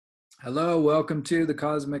Hello, welcome to the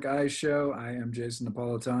Cosmic Eye Show. I am Jason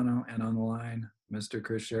Napolitano, and on the line, Mr.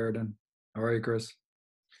 Chris Sheridan. How are you, Chris?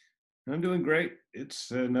 I'm doing great. It's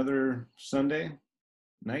another Sunday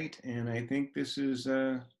night, and I think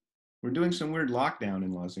we're doing some weird lockdown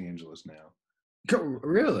in Los Angeles now.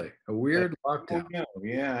 Really? A I weird don't lockdown. know.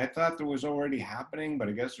 Yeah, I thought there was already happening, but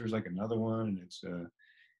I guess there's like another one, and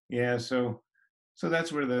yeah. So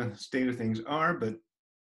that's where the state of things are. But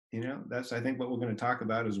that's I think what we're going to talk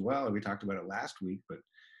about as well. We talked about it last week, but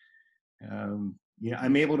I'm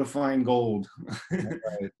able to find gold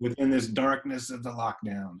Right. within this darkness of the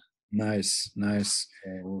lockdown. Nice, nice.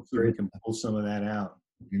 We'll see if we Great. can pull some of that out.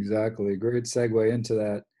 Exactly. Great segue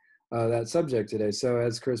into that subject today. So,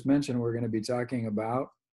 as Chris mentioned, we're going to be talking about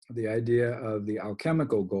the idea of the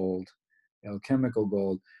alchemical gold. Alchemical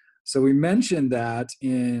gold. So, we mentioned that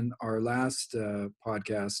in our last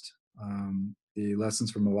podcast, the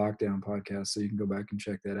Lessons from a Lockdown podcast. So, you can go back and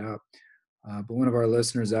check that out. But one of our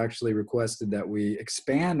listeners actually requested that we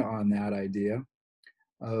expand on that idea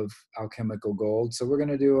of alchemical gold. So we're going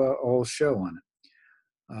to do a whole show on it.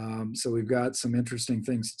 So we've got some interesting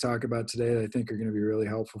things to talk about today that I think are going to be really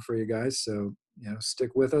helpful for you guys. So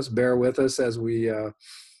stick with us, bear with us as we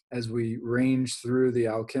range through the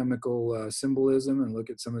alchemical symbolism and look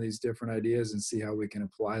at some of these different ideas and see how we can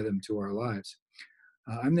apply them to our lives.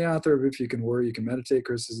 I'm the author of If You Can Worry, You Can Meditate.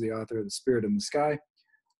 Chris is the author of The Spirit in the Sky.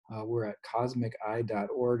 We're at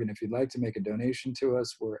cosmiceye.org. And if you'd like to make a donation to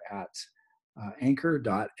us, we're at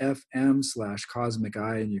anchor.fm/cosmic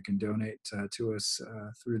eye, and you can donate to us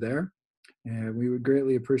through there. And we would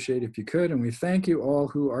greatly appreciate if you could. And we thank you all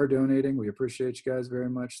who are donating. We appreciate you guys very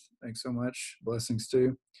much. Thanks so much. Blessings to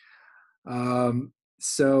you.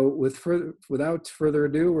 So without further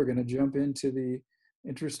ado, we're going to jump into the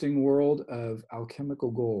interesting world of alchemical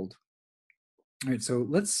gold. All right, so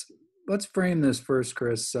let's frame this first,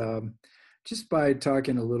 Chris, just by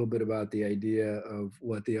talking a little bit about the idea of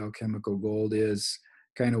what the alchemical gold is,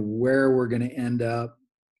 kind of where we're going to end up.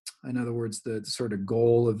 In other words, the sort of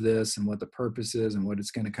goal of this and what the purpose is and what it's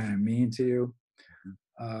going to kind of mean to you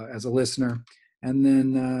as a listener, and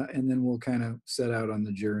then we'll kind of set out on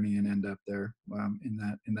the journey and end up there in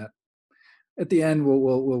that. At the end,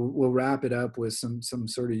 we'll wrap it up with some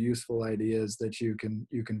sort of useful ideas that you can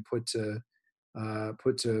put to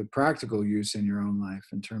practical use in your own life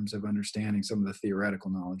in terms of understanding some of the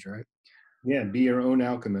theoretical knowledge, right? Yeah, be your own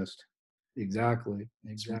alchemist. Exactly.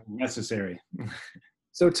 It's Exactly. necessary.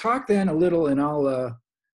 So talk then a little, and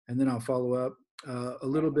then I'll follow up a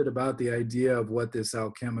little bit about the idea of what this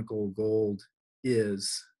alchemical gold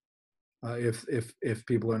is, if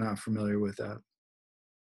people are not familiar with that.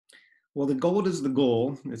 Well, the gold is the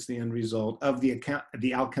goal. It's the end result of the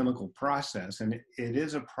alchemical process, and it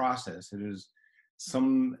is a process. It is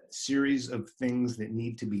some series of things that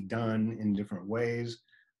need to be done in different ways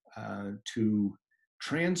to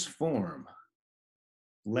transform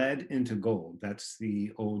lead into gold. That's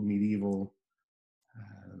the old medieval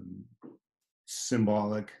um,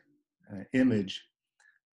 symbolic image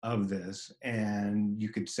of this. And you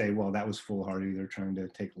could say, well, that was foolhardy. They're trying to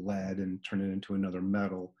take lead and turn it into another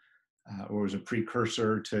metal, or as a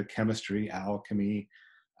precursor to chemistry, alchemy.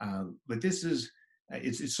 But this is,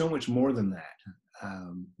 it's so much more than that.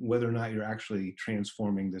 Whether or not you're actually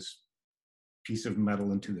transforming this piece of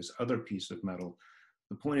metal into this other piece of metal,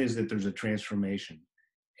 the point is that there's a transformation.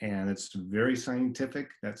 And it's very scientific.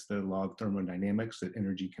 That's the law of thermodynamics, that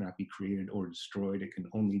energy cannot be created or destroyed. It can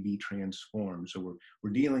only be transformed. So we're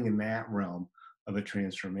dealing in that realm of a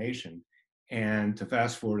transformation. And to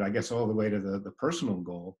fast forward, I guess, all the way to the personal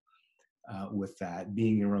goal with that,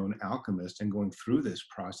 being your own alchemist and going through this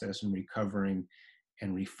process and recovering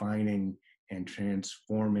and refining and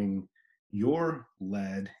transforming your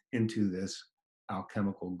lead into this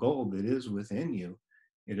alchemical gold that is within you.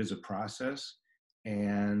 It is a process.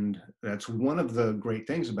 And that's one of the great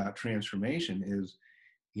things about transformation is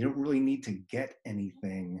you don't really need to get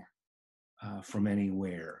anything from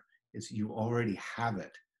anywhere. It's you already have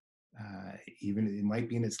it. Even it might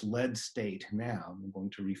be in its lead state now. I'm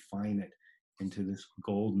going to refine it into this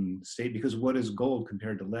golden state, because what is gold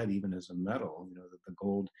compared to lead, even as a metal? The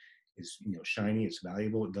gold is shiny, it's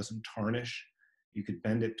valuable, it doesn't tarnish. You could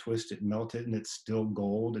bend it, twist it, melt it, and it's still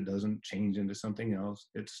gold. It doesn't change into something else.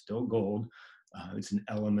 It's still gold. It's an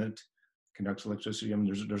element, conducts electricity. I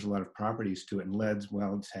mean, there's a lot of properties to it. And lead's,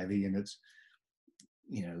 well, it's heavy and it's,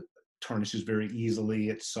 tarnishes very easily.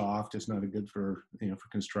 It's soft. It's not good for, for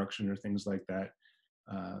construction or things like that.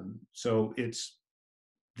 So it's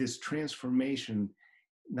this transformation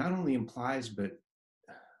not only implies, but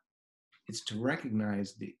it's to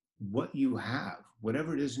recognize what you have,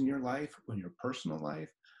 whatever it is in your life, in your personal life,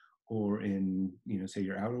 or in, say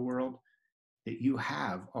your outer world, that you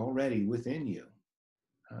have already within you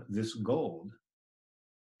this gold.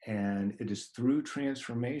 And it is through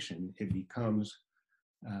transformation, it becomes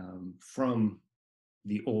from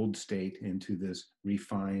the old state into this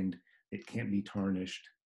refined, it can't be tarnished,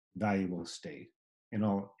 valuable state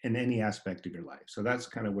in any aspect of your life. So that's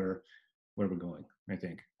kind of where we're going, I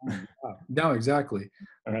think. No, exactly.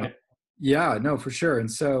 All right. Yeah, no, for sure. And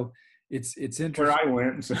so it's Where interesting I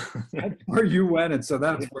went. So. where you went, and so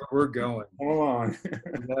that's where we're going. Come along.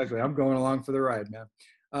 Exactly. I'm going along for the ride,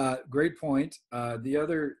 man. Great point. The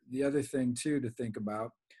other thing too to think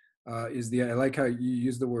about is I like how you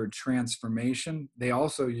use the word transformation. They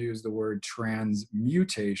also use the word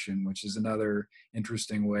transmutation, which is another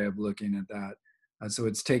interesting way of looking at that. So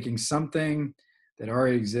it's taking something that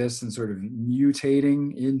already exists and sort of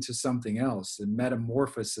mutating into something else. And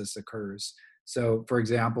metamorphosis occurs. So, for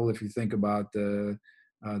example, if you think about the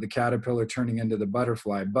caterpillar turning into the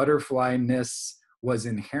butterfly, butterflyness was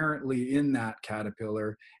inherently in that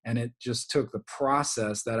caterpillar, and it just took the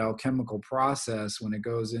process, that alchemical process, when it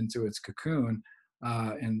goes into its cocoon,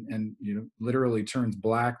 and literally turns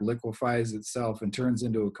black, liquefies itself, and turns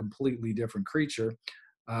into a completely different creature.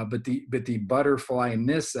 But the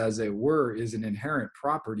butterflyness, as it were, is an inherent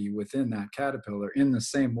property within that caterpillar. In the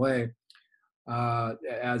same way,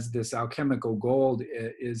 as this alchemical gold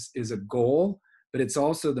is a goal, but it's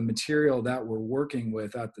also the material that we're working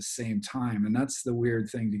with at the same time. And that's the weird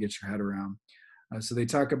thing to get your head around. So they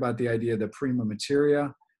talk about the idea of the prima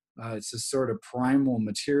materia. It's a sort of primal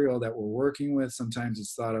material that we're working with. Sometimes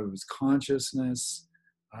it's thought of as consciousness.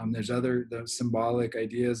 There's other symbolic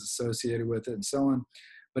ideas associated with it and so on.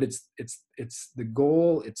 But it's the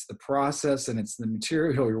goal, it's the process, and it's the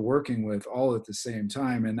material you're working with all at the same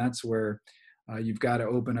time. And that's where you've got to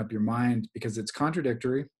open up your mind, because it's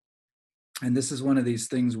contradictory. And this is one of these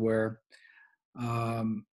things where,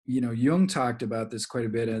 Jung talked about this quite a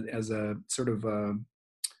bit as a sort of a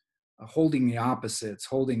holding the opposites.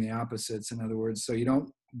 In other words, so you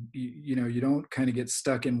don't kind of get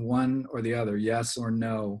stuck in one or the other, yes or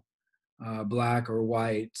no, black or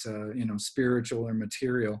white, spiritual or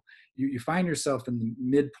material. You find yourself in the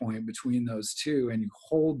midpoint between those two, and you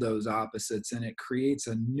hold those opposites, and it creates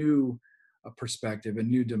a new perspective, a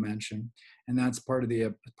new dimension. And that's part of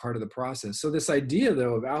the process. So this idea,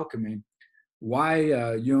 though, of alchemy,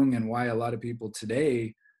 why Jung and why a lot of people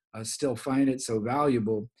today still find it so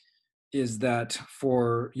valuable, is that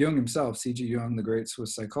for Jung himself, C.G. Jung, the great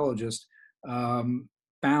Swiss psychologist,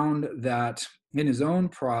 found that in his own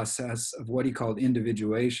process of what he called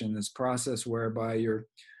individuation, this process whereby you're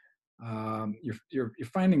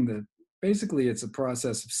finding basically it's a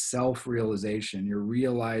process of self-realization. You're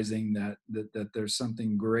realizing that there's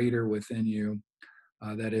something greater within you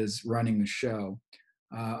that is running the show.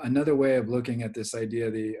 Another way of looking at this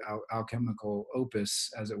idea, the alchemical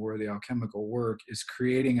opus, as it were, the alchemical work, is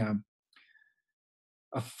creating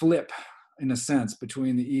a flip, in a sense,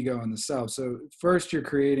 between the ego and the self. So first you're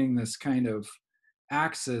creating this kind of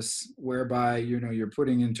axis whereby you're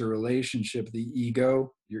putting into relationship the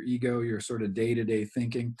ego, your sort of day-to-day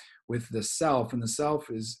thinking, with the self. And the self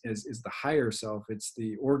is the higher self. It's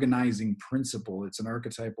the organizing principle. It's an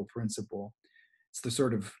archetypal principle. It's the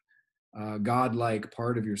sort of godlike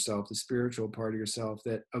part of yourself, the spiritual part of yourself,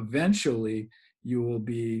 that eventually you will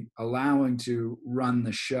be allowing to run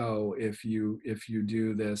the show if you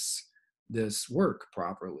do this work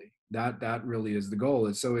properly. That really is the goal.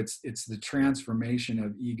 And so it's the transformation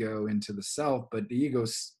of ego into the self, but the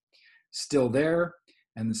ego's still there,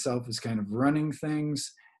 and the self is kind of running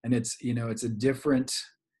things. And it's a different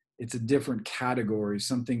category.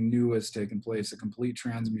 Something new has taken place. A complete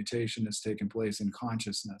transmutation has taken place in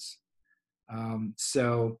consciousness.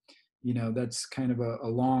 So that's kind of a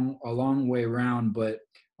long way around, but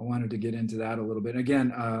I wanted to get into that a little bit.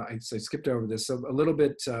 Again, I skipped over this, so a little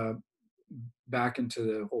bit back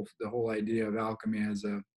into the whole idea of alchemy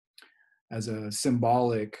as a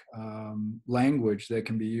symbolic language that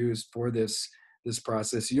can be used for this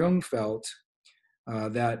process. Jung felt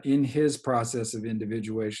that in his process of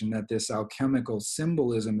individuation, that this alchemical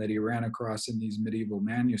symbolism that he ran across in these medieval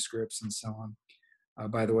manuscripts and so on,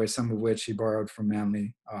 by the way, some of which he borrowed from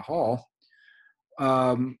Manly Hall,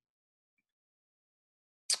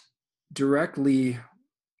 directly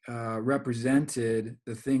represented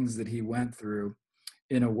the things that he went through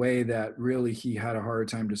in a way that really he had a hard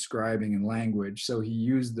time describing in language. So he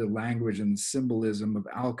used the language and the symbolism of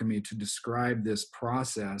alchemy to describe this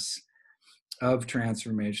process of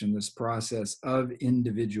transformation, this process of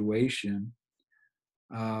individuation,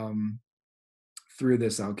 through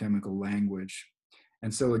this alchemical language.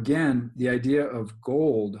 And so again, the idea of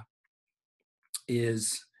gold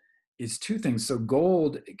is two things. So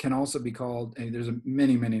gold can also be called, and there's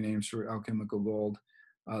many, many names for alchemical gold.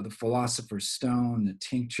 The philosopher's stone, the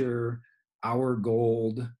tincture, our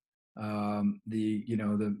gold, the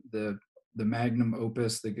magnum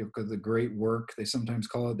opus, the great work. They sometimes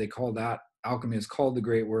call it. They call that alchemy is called the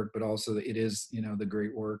great work, but also it is, the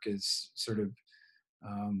great work is sort of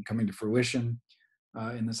coming to fruition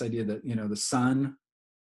in this idea that the sun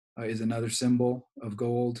is another symbol of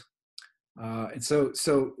gold. And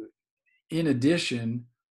so in addition,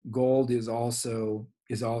 gold is also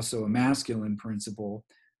a masculine principle.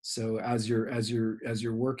 So as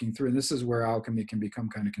you're working through, and this is where alchemy can become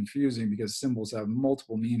kind of confusing because symbols have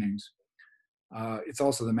multiple meanings. It's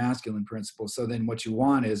also the masculine principle. So then what you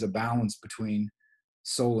want is a balance between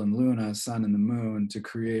Sol and Luna, sun and the moon, to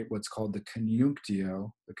create what's called the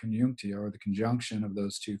conjunctio, or the conjunction of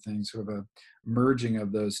those two things, sort of a merging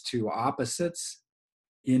of those two opposites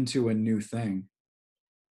into a new thing.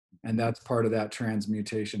 And that's part of that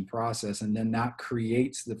transmutation process. And then that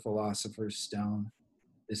creates the philosopher's stone,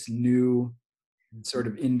 this new sort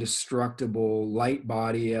of indestructible light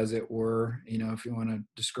body, as it were. If you want to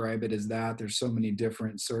describe it as that, there's so many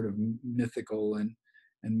different sort of mythical and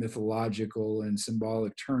mythological and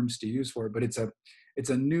symbolic terms to use for it. But it's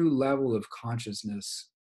a new level of consciousness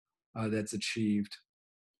that's achieved,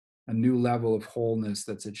 a new level of wholeness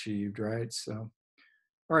that's achieved, right? So,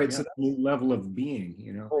 all right, Yeah, so new level of being,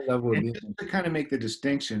 whole level of And being. just to kind of make the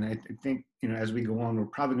distinction, I think, as we go on, we're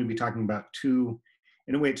probably going to be talking about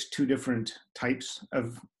in a way, it's two different types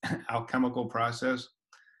of alchemical process.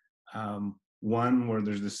 One where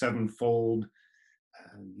there's the sevenfold,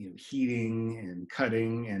 heating and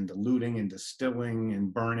cutting and diluting and distilling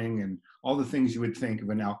and burning and all the things you would think of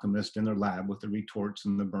an alchemist in their lab with the retorts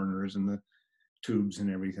and the burners and the tubes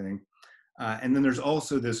and everything. And then there's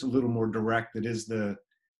also this a little more direct that is the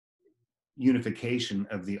unification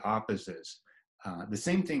of the opposites. The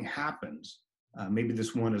same thing happens. Maybe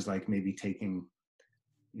this one is like maybe taking,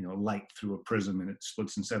 light through a prism and it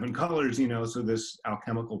splits in 7 colors, so this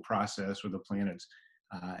alchemical process or the planets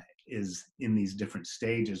is in these different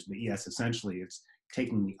stages. But yes, essentially it's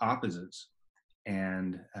taking the opposites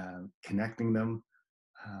and connecting them,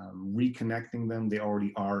 reconnecting them. They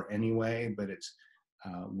already are anyway, but it's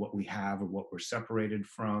what we have or what we're separated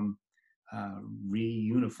from,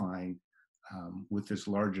 reunifying with this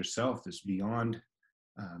larger self that's beyond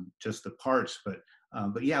just the parts. But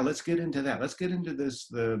yeah, let's get into that. Let's get into this,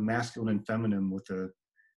 the masculine and feminine, with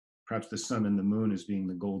perhaps the sun and the moon as being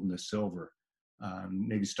the gold and the silver.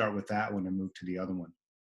 Maybe start with that one and move to the other one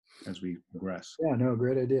as we progress. Yeah, no,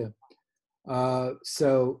 great idea.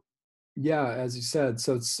 So yeah, as you said,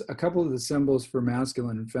 so it's a couple of the symbols for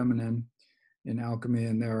masculine and feminine in alchemy,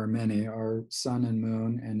 and there are many, are sun and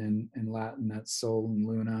moon, and in Latin that's Sol and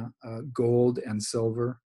Luna, gold and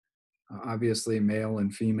silver, obviously male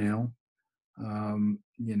and female,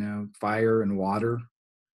 fire and water.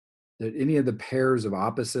 That any of the pairs of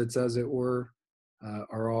opposites, as it were,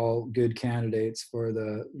 are all good candidates for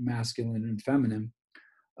the masculine and feminine.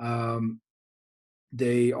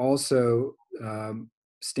 They also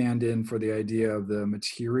stand in for the idea of the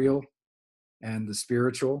material and the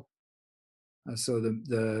spiritual. So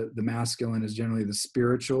the masculine is generally the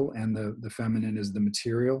spiritual, and the feminine is the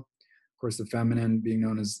material. Of course, the feminine being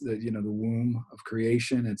known as the womb of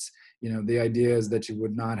creation. It's the idea is that you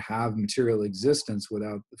would not have material existence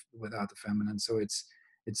without the feminine. So it's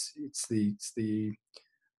the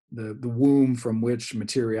womb from which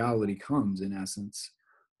materiality comes, in essence.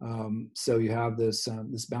 So you have this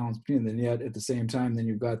balance between them, and yet at the same time, then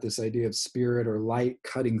you've got this idea of spirit or light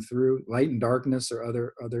cutting through. Light and darkness or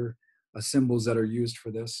other symbols that are used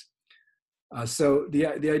for this. So the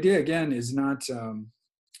idea again is not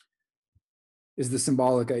is the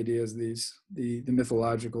symbolic ideas, the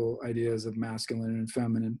mythological ideas of masculine and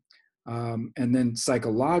feminine, and then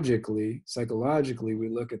psychologically we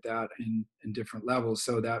look at that in different levels.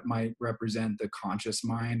 So that might represent the conscious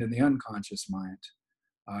mind and the unconscious mind.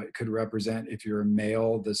 It could represent, if you're a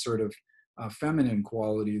male, the sort of feminine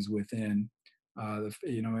qualities within.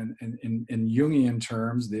 In Jungian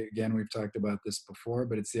terms, again, we've talked about this before,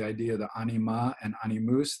 but it's the idea of the anima and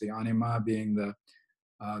animus, the anima being the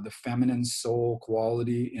feminine soul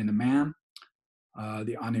quality in a man,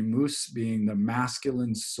 the animus being the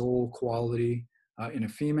masculine soul quality in a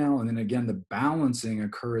female. And then again, the balancing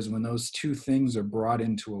occurs when those two things are brought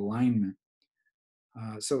into alignment.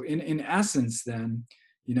 So in essence, then,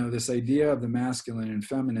 this idea of the masculine and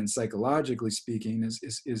feminine, psychologically speaking,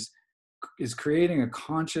 is creating a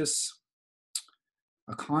conscious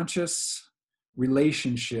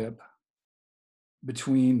relationship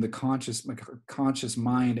between the conscious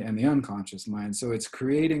mind and the unconscious mind. So it's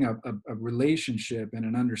creating a relationship and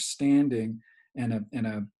an understanding and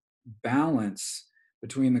a balance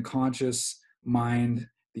between the conscious mind,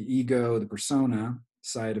 the ego, the persona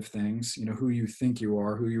side of things, you know, who you think you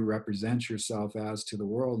are, who you represent yourself as to the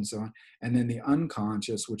world and so on. And then the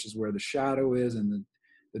unconscious, which is where the shadow is, and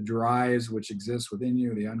the drives which exist within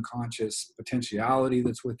you, the unconscious potentiality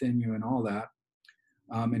that's within you and all that,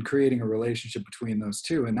 and creating a relationship between those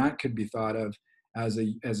two. And that could be thought of as a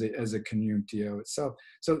conjunctio itself.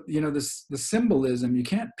 So, you know, the symbolism, you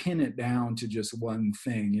can't pin it down to just one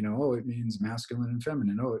thing. You know, oh, it means masculine and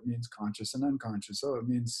feminine. Oh, it means conscious and unconscious. Oh, it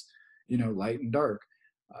means, you know, light and dark.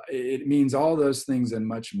 It means all those things and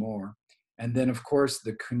much more. And then, of course,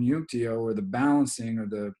 the conjunctio, or the balancing,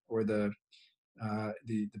 or the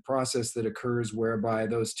process that occurs whereby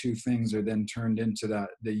those two things are then turned into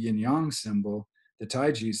the yin yang symbol, the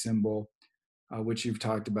Taiji symbol, which you've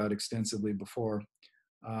talked about extensively before.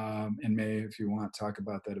 And may, if you want, talk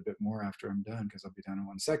about that a bit more after I'm done, because I'll be done in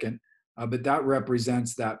 1 second. But that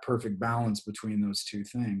represents that perfect balance between those two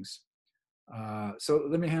things. So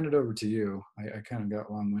let me hand it over to you. I kind of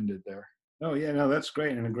got long-winded there. Oh yeah, no, that's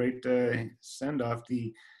great, and a great send off.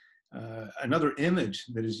 The another image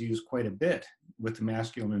that is used quite a bit with the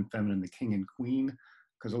masculine and feminine, the king and queen,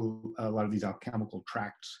 because a lot of these alchemical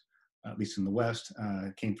tracts, at least in the West,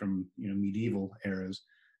 came from, you know, medieval eras,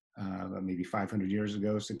 maybe 500 years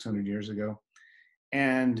ago, 600 years ago,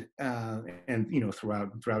 and you know,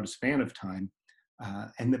 throughout a span of time,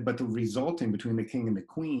 but the resulting between the king and the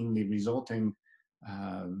queen, the resulting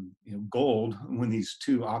you know, gold, when these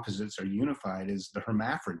two opposites are unified, is the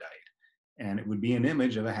hermaphrodite, and it would be an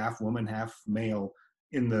image of a half woman, half male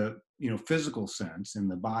in the, you know, physical sense, in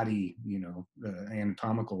the body, you know, the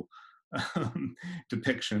anatomical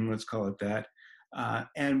depiction, let's call it that.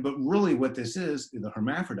 But really, what this is, the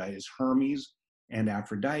hermaphrodite, is Hermes and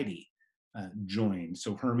Aphrodite joined.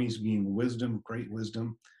 So Hermes being wisdom, great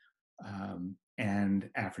wisdom, and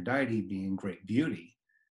Aphrodite being great beauty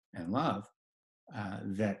and love.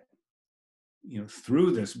 That, you know,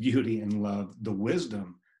 through this beauty and love, the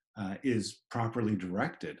wisdom is properly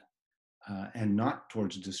directed and not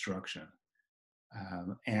towards destruction.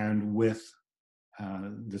 And with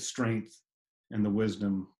the strength and the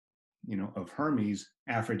wisdom, you know, of Hermes,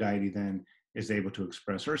 Aphrodite then is able to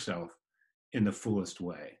express herself in the fullest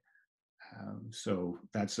way. So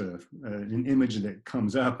that's an image that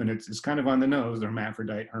comes up, and it's kind of on the nose, the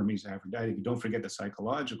hermaphrodite, Hermes, Aphrodite. But don't forget the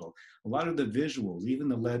psychological. A lot of the visuals, even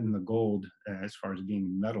the lead and the gold, as far as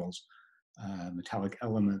being metals, metallic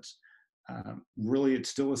elements, really it's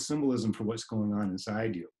still a symbolism for what's going on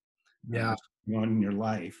inside you, Yeah. what's going on in your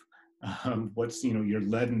life, what's, you know, your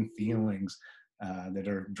leaden feelings that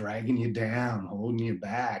are dragging you down, holding you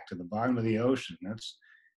back to the bottom of the ocean. That's,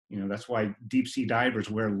 you know, that's why deep sea divers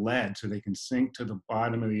wear lead, so they can sink to the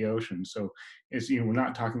bottom of the ocean. So it's, you know, we're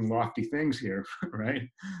not talking lofty things here, right?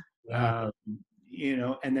 Yeah. You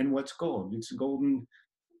know, and then what's gold? It's golden,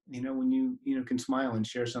 you know, when you know, can smile and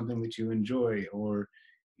share something that you enjoy, or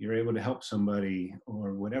you're able to help somebody,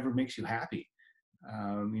 or whatever makes you happy.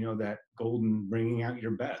 You know, that golden, bringing out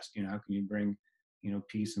your best. You know, how can you bring, you know,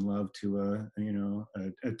 peace and love to you know,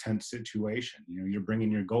 a tense situation? You know, you're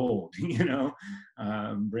bringing your gold. You know,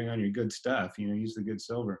 bring on your good stuff. You know, use the good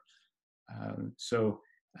silver. So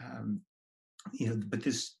you know, but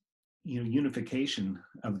this, you know, unification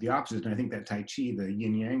of the opposites, and I think that Tai Chi, the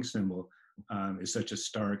Yin Yang symbol, is such a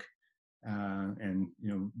stark and, you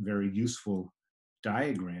know, very useful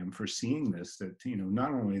diagram for seeing this. That, you know,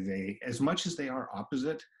 not only they, as much as they are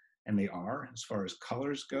opposite, and they are as far as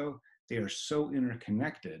colors go, they are so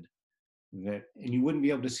interconnected that, and you wouldn't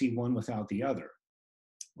be able to see one without the other.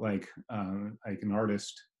 Like an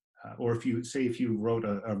artist, or if you say, if you wrote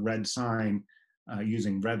a red sign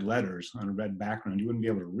using red letters on a red background, you wouldn't be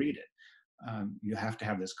able to read it. You have to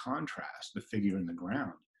have this contrast, the figure in the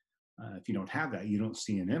ground. If you don't have that, you don't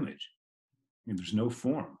see an image. And there's no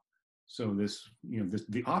form. So this, you know,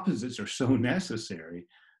 the opposites are so necessary.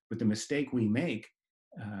 But the mistake we make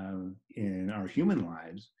in our human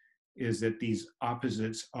lives is that these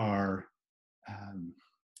opposites are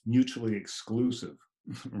mutually exclusive,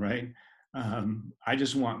 right? I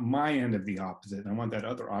just want my end of the opposite, and I want that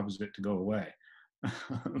other opposite to go away,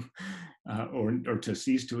 or to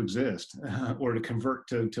cease to exist, or to convert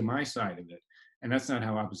to my side of it. And that's not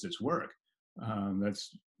how opposites work.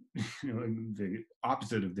 That's, you know, the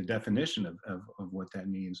opposite of the definition of what that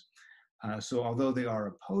means. So although they are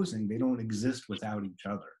opposing, they don't exist without each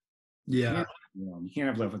other. Yeah. You can't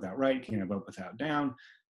have left without right, you can't have up without down,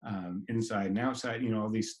 inside and outside, you know, all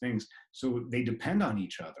these things. So they depend on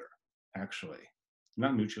each other, actually.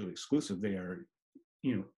 not mutually exclusive. They are,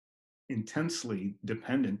 you know, intensely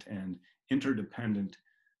dependent and interdependent,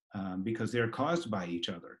 because they're caused by each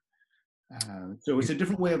other. So it's a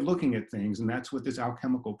different way of looking at things, and that's what this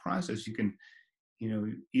alchemical process. You can, you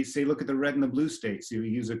know, you say, look at the red and the blue states. You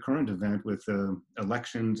use a current event with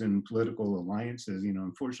elections and political alliances. You know,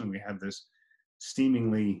 unfortunately, we have this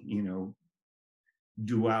seemingly, you know,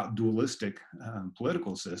 dualistic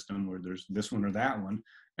political system where there's this one or that one,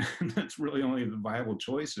 and that's really only the viable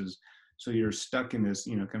choices. So you're stuck in this,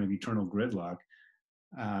 you know, kind of eternal gridlock.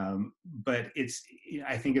 But it's,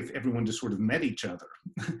 I think if everyone just sort of met each other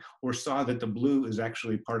or saw that the blue is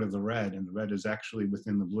actually part of the red and the red is actually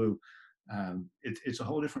within the blue, it's a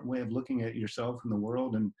whole different way of looking at yourself and the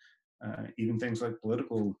world, and even things like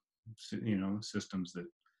political, you know, systems that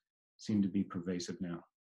seem to be pervasive now.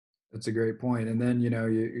 That's a great point. And then, you know,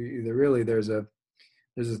 there's a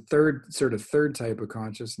third type of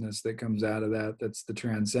consciousness that comes out of that. That's the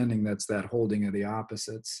transcending. That's that holding of the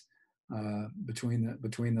opposites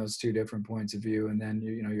between those two different points of view. And then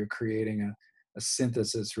you know you're creating a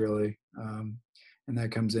synthesis really, and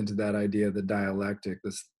that comes into that idea of the dialectic,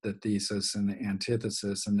 the thesis and the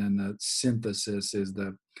antithesis, and then the synthesis is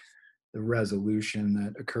the resolution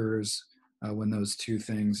that occurs when those two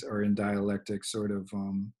things are in dialectic sort of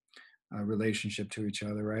relationship to each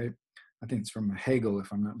other, right? I think it's from Hegel,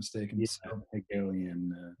 if I'm not mistaken. Yeah, So,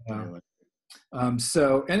 Hegelian dialect.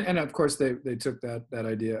 so and of course they took that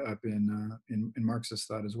idea up in Marxist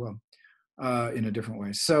thought as well, in a different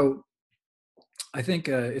way. So I think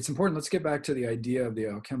it's important. Let's get back to the idea of the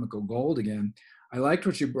alchemical gold again. I liked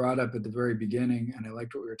what you brought up at the very beginning, and I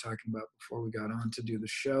liked what we were talking about before we got on to do the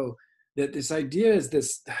show. That this idea is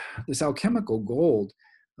this alchemical gold,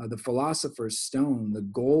 the philosopher's stone, the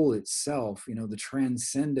goal itself, you know, the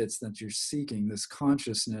transcendence that you're seeking, this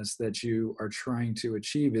consciousness that you are trying to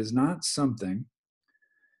achieve, is not something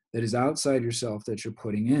that is outside yourself that you're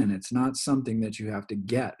putting in. It's not something that you have to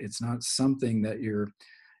get. It's not something that you're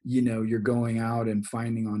going out and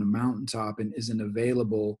finding on a mountaintop and isn't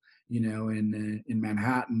available, you know, in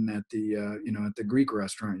Manhattan at the at the Greek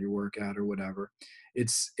restaurant you work at or whatever.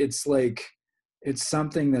 It's like it's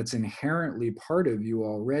something that's inherently part of you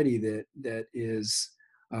already that is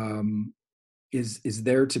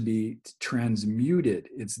there to be transmuted.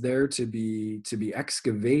 It's there to be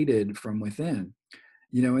excavated from within,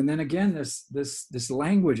 you know. And then again, this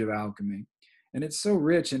language of alchemy, and it's so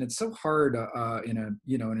rich and it's so hard in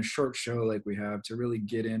a short show like we have to really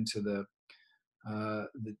get into the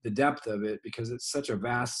depth of it because it's such a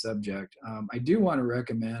vast subject. I do want to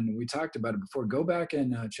recommend, we talked about it before, go back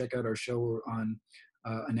and check out our show on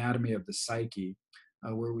anatomy of the psyche,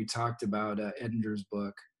 where we talked about Edinger's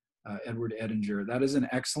book, Edward Edinger. That is an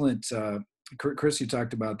excellent Chris, you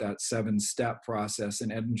talked about that 7-step process,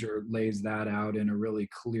 and Edinger lays that out in a really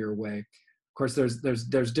clear way. Of course,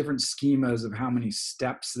 there's different schemas of how many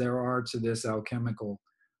steps there are to this alchemical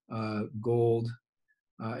gold,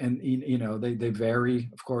 and you know they vary,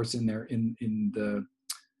 of course, in their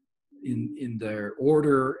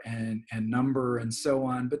order and number and so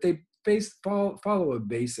on. But they follow a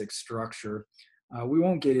basic structure. We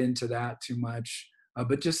won't get into that too much,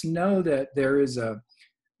 but just know that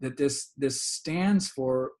this stands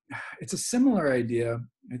for, it's a similar idea.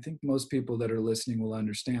 I think most people that are listening will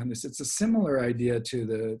understand this. It's a similar idea to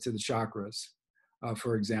the chakras,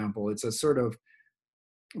 for example. It's a sort of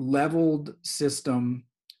leveled system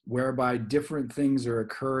whereby different things are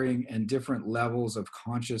occurring and different levels of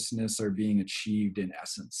consciousness are being achieved in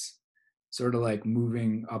essence. Sort of like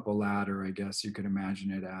moving up a ladder, I guess you could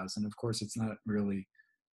imagine it as. And of course, it's not really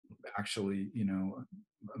actually, you know,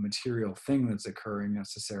 a material thing that's occurring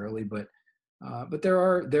necessarily, but there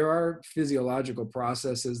are physiological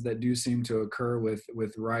processes that do seem to occur with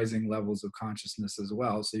rising levels of consciousness as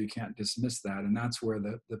well. So you can't dismiss that, and that's where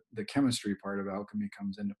the chemistry part of alchemy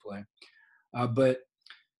comes into play.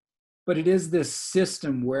 But it is this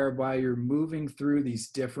system whereby you're moving through these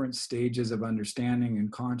different stages of understanding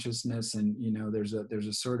and consciousness, and you know there's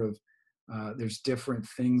a sort of there's different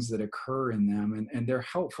things that occur in them, and they're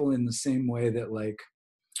helpful in the same way that like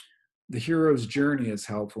the hero's journey is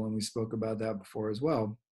helpful, and we spoke about that before as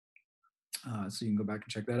well. So you can go back and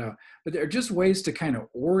check that out. But they're just ways to kind of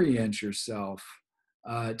orient yourself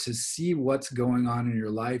to see what's going on in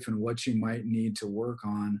your life and what you might need to work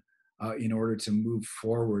on in order to move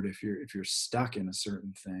forward if you're stuck in a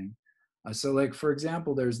certain thing. So like, for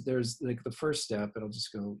example, there's like the first step, and I'll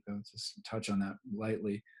just go just touch on that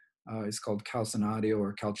lightly. It's called calcinatio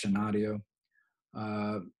or calcinatio.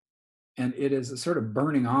 And it is a sort of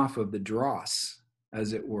burning off of the dross,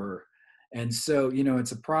 as it were. And so,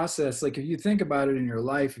 it's a process. Like if you think about it in your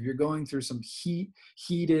life, if you're going through some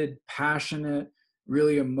heated, passionate,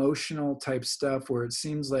 really emotional type stuff where it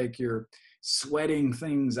seems like you're sweating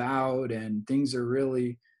things out and things are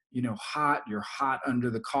really, hot, you're hot under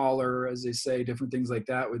the collar, as they say, different things like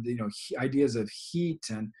that with, ideas of heat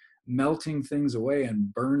and melting things away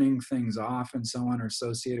and burning things off and so on are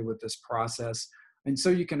associated with this process. And so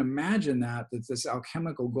you can imagine that this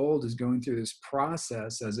alchemical gold is going through this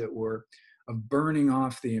process, as it were, of burning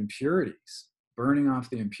off the impurities,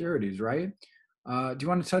 right? Do you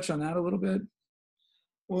want to touch on that a little bit?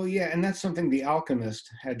 Well, yeah, and that's something the alchemist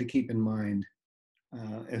had to keep in mind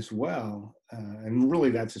as well. And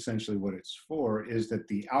really, that's essentially what it's for, is that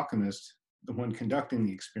the alchemist, the one conducting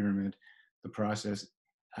the experiment, the process,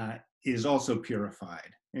 is also purified.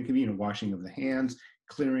 And it can be, washing of the hands,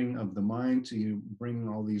 clearing of the mind. So you bring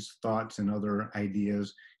all these thoughts and other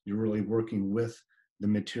ideas. You're really working with the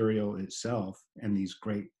material itself and these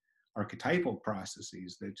great archetypal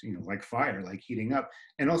processes that, like fire, like heating up.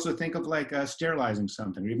 And also think of like sterilizing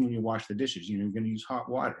something. Even when you wash the dishes, you're going to use hot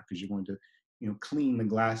water because you're going to, clean the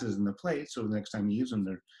glasses and the plates, so the next time you use them,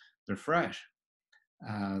 they're fresh.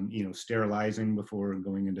 Sterilizing before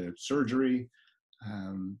going into surgery.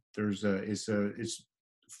 It's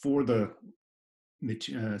for the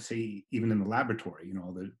say, even in the laboratory,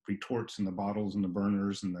 all the retorts and the bottles and the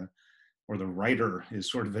burners or the writer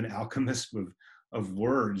is sort of an alchemist of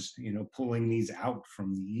words, pulling these out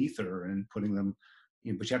from the ether and putting them,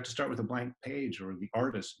 but you have to start with a blank page, or the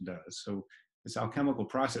artist does. So this alchemical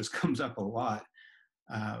process comes up a lot,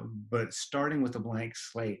 but starting with a blank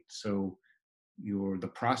slate. So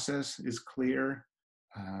the process is clear.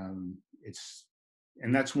 And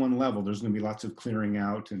that's one level. There's going to be lots of clearing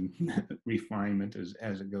out and refinement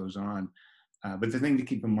as it goes on. But the thing to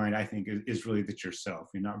keep in mind, I think, is really that yourself.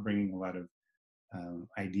 You're not bringing a lot of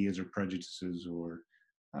ideas or prejudices or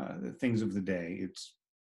the things of the day.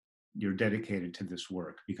 You're dedicated to this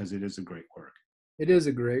work because it is a great work. It is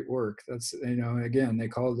a great work. That's, again, they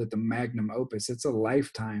called it the magnum opus. It's a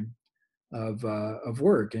lifetime of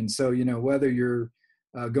work. And so, whether you're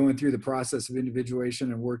going through the process of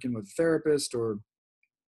individuation and working with a therapist, or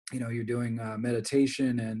you're doing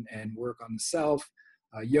meditation and work on the self,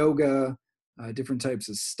 yoga, different types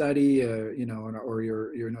of study, or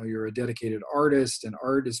you're a dedicated artist, and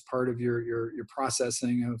art is part of your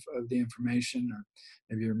processing of the information, or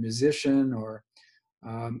maybe you're a musician, or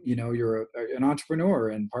you're an entrepreneur,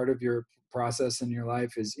 and part of your process in your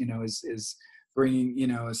life is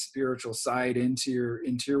bringing a spiritual side into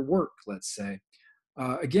your work, let's say.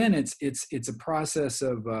 Again, it's a process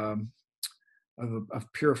of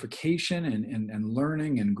purification and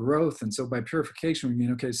learning and growth. And so by purification, we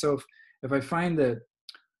mean, okay, so if I find that,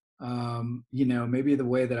 maybe the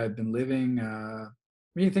way that I've been living,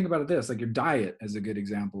 when you think about it, this, like your diet is a good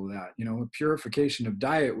example of that. Purification of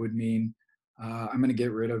diet would mean, I'm going to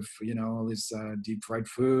get rid of, all these deep fried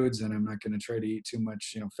foods, and I'm not going to try to eat too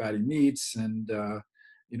much, fatty meats. And,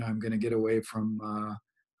 I'm going to get away from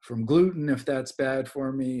gluten if that's bad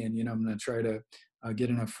for me. And, I'm going to try to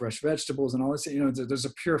get enough fresh vegetables and all this. There's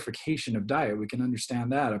a purification of diet. We can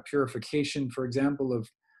understand that. A purification, for example, of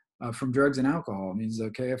from drugs and alcohol means,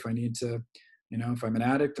 okay, if I need to, if I'm an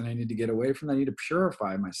addict and I need to get away from that, I need to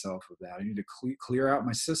purify myself of that. I need to clear out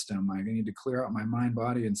my system. I need to clear out my mind,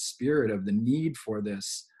 body, and spirit of the need for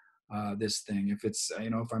this thing. If it's,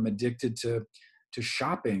 if I'm addicted to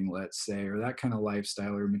shopping, let's say, or that kind of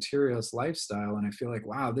lifestyle, or materialist lifestyle, and I feel like,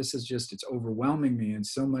 wow, this is just, it's overwhelming me, and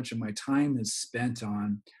so much of my time is spent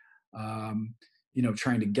on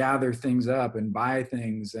trying to gather things up and buy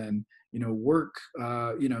things, and work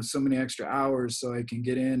so many extra hours so I can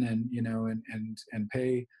get in and and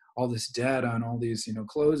pay all this debt on all these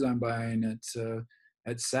clothes I'm buying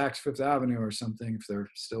at Saks Fifth Avenue or something, if they're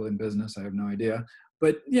still in business. I have no idea,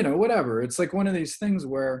 but whatever. It's like one of these things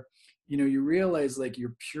where you realize, like,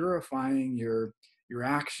 you're purifying your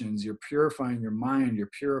actions, you're purifying your mind, you're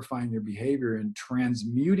purifying your behavior, and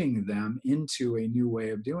transmuting them into a new way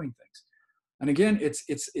of doing things. And again, it's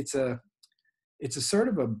a sort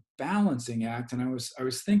of a balancing act. And I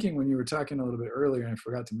was thinking, when you were talking a little bit earlier, and I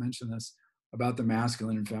forgot to mention this about the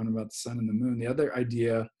masculine and found about the sun and the moon. The other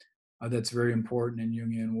idea that's very important in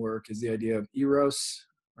Jungian work is the idea of eros,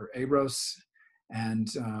 or eros, and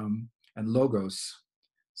logos.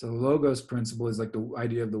 So the logos principle is like the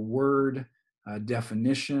idea of the word,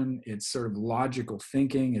 definition. It's sort of logical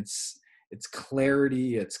thinking. It's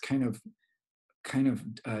clarity. It's kind of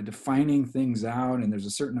defining things out, and there's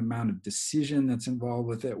a certain amount of decision that's involved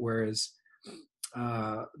with it. Whereas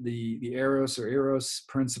the eros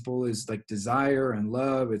principle is like desire and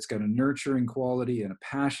love. It's got a nurturing quality and a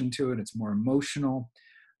passion to it. It's more emotional.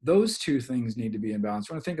 Those two things need to be in balance.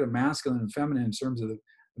 When I think of the masculine and feminine in terms of the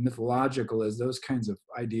mythological as those kinds of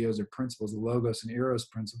ideas or principles, the logos and eros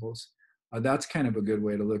principles, that's kind of a good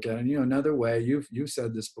way to look at it. And, another way, you've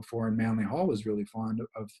said this before, and Manly Hall was really fond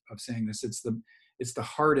of saying this. It's the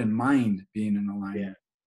heart and mind being in Yeah, alignment.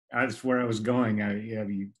 that's where I was going. Yeah,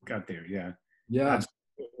 you got there. Yeah, Yeah, talk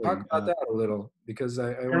absolutely. about that a little, because I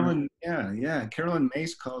want to. Carolyn, yeah. Carolyn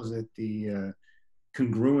Mace calls it the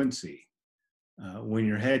congruency, when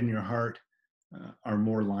your head and your heart are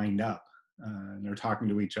more lined up, and they're talking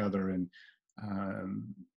to each other, um,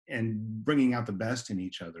 and bringing out the best in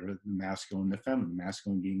each other, the masculine and the feminine.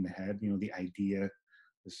 Masculine being the head, the idea,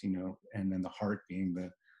 this, and then the heart being the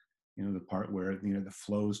part where that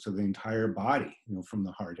flows to the entire body, from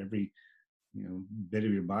the heart. Every bit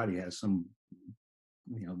of your body has some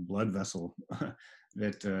blood vessel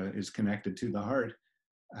that is connected to the heart,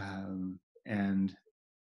 and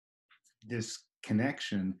this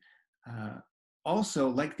connection, also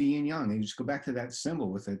like the yin yang. And you just go back to that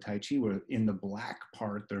symbol with the Tai Chi, where in the black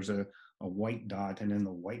part there's a white dot, and in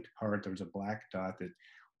the white part there's a black dot. That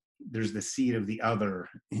there's the seed of the other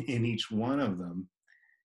in each one of them.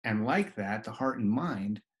 And like that, the heart and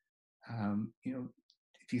mind,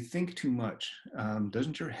 if you think too much,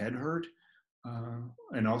 doesn't your head hurt?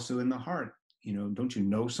 And also in the heart, don't you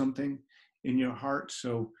know something in your heart?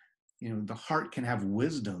 So, the heart can have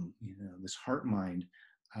wisdom, this heart mind,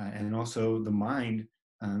 and also the mind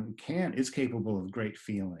is capable of great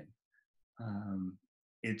feeling.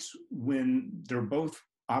 It's when they're both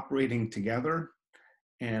operating together,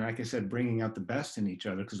 and like I said, bringing out the best in each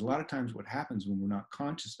other. Because a lot of times what happens when we're not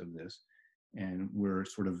conscious of this, and we're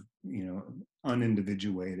sort of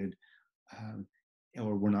unindividuated,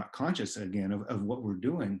 or we're not conscious again of what we're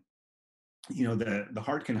doing, the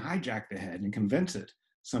heart can hijack the head and convince it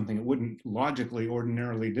something it wouldn't logically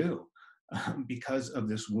ordinarily do, because of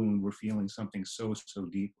this wound. We're feeling something so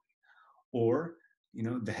deeply. Or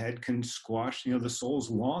the head can squash the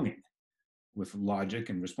soul's longing with logic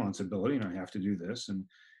and responsibility, and I have to do this, and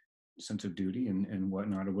sense of duty and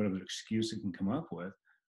whatnot, or whatever excuse it can come up with.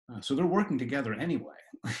 So they're working together anyway,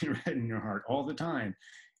 your head and your heart all the time.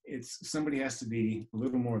 It's somebody has to be a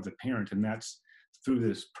little more of the parent, and that's through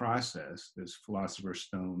this process, this philosopher's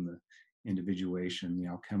stone, the individuation, the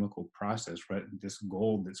alchemical process, right? This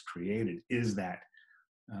gold that's created is that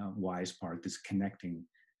wise part, this connecting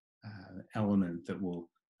element that will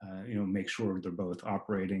make sure they're both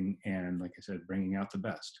operating and, like I said, bringing out the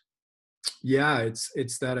best. Yeah,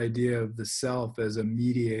 it's that idea of the self as a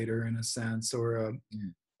mediator in a sense, or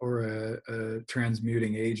a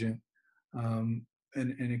transmuting agent, and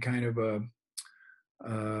a kind of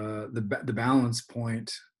the balance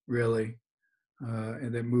point, really,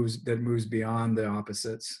 and that moves beyond the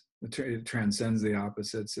opposites. It transcends the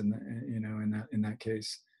opposites, in that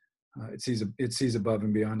case, it sees above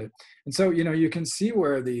and beyond it. And so you can see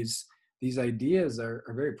where these ideas are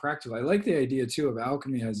very practical. I like the idea too of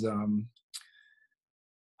alchemy as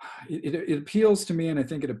it appeals to me, and I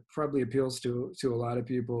think it probably appeals to a lot of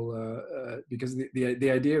people, because the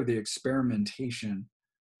idea of the experimentation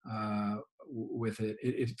with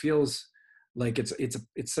it feels like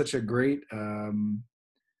it's such a great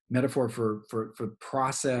metaphor for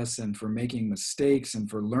process, and for making mistakes, and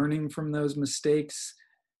for learning from those mistakes,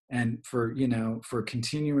 and for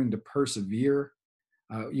continuing to persevere.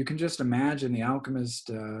 You can just imagine the alchemist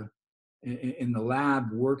in the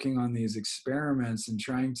lab working on these experiments and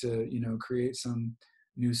trying to create some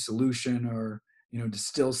new solution, or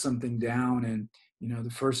distill something down, and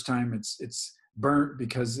the first time it's burnt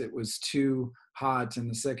because it was too hot, and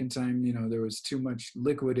the second time there was too much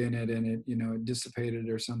liquid in it, and it dissipated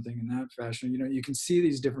or something in that fashion. You can see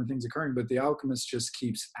these different things occurring, but the alchemist just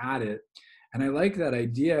keeps at it. And I like that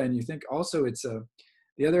idea. And you think also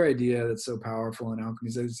the other idea that's so powerful in alchemy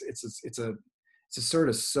is it's a sort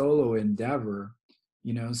of solo endeavor,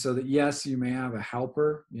 so that yes, you may have a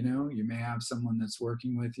helper, you may have someone that's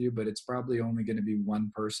working with you, but it's probably only going to be one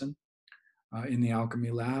person in the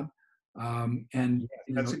alchemy lab. And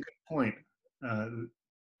That's a good point. A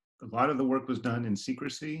lot of the work was done in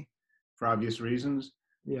secrecy for obvious reasons,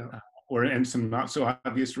 yeah, and some not so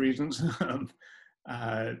obvious reasons,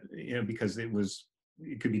 because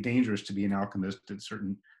it could be dangerous to be an alchemist at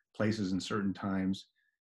certain places and certain times.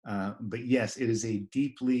 But yes, it is a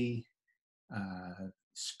deeply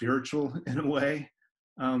spiritual, in a way,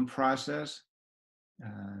 process.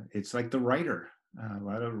 It's like the writer. A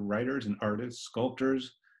lot of writers and artists,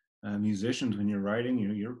 sculptors, musicians. When you're writing,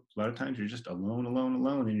 you're a lot of times you're just alone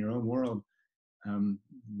in your own world,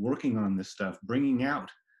 working on this stuff, bringing out,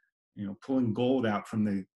 pulling gold out from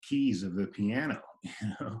the keys of the piano, you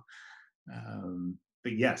know.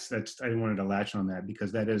 But yes, I wanted to latch on that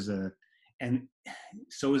because that is and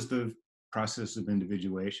so is the process of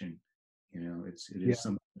individuation. It Yeah. is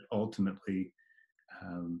something that ultimately,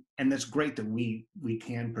 and that's great that we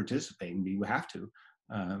can participate and we have to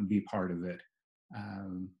be part of it.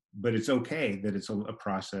 But it's okay that it's a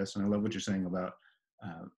process, and I love what you're saying about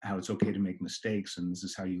how it's okay to make mistakes, and this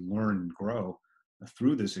is how you learn and grow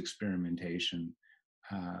through this experimentation.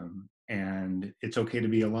 And it's okay to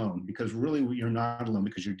be alone, because really you're not alone,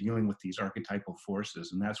 because you're dealing with these archetypal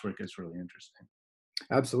forces, and that's where it gets really interesting.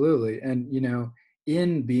 Absolutely. And,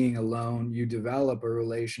 in being alone, you develop a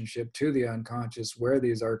relationship to the unconscious where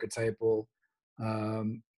these archetypal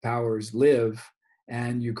powers live,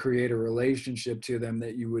 and you create a relationship to them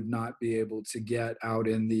that you would not be able to get out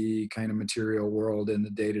in the kind of material world, in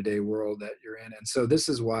the day-to-day world that you're in. And so this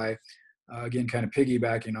is why, again, kind of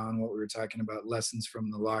piggybacking on what we were talking about, lessons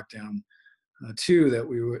from the lockdown too, that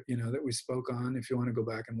we were, that we spoke on. If you want to go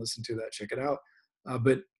back and listen to that, check it out.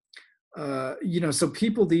 But so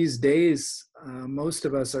people these days, most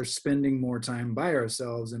of us are spending more time by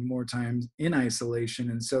ourselves and more time in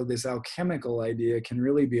isolation. And so this alchemical idea can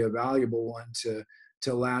really be a valuable one to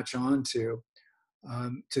latch on to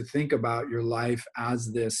think about your life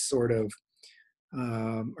as this sort of,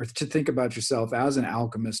 or to think about yourself as an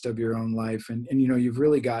alchemist of your own life. And you've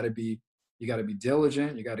really you got to be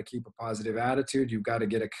diligent. You got to keep a positive attitude. You've got to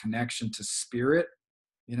get a connection to spirit,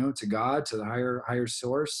 to God, to the higher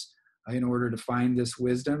source. In order to find this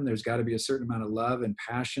wisdom, there's got to be a certain amount of love and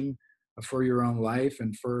passion for your own life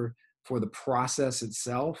and for the process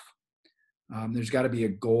itself. There's got to be a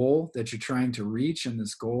goal that you're trying to reach, and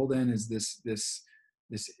this goal then is this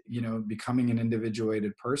becoming an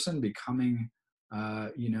individuated person, becoming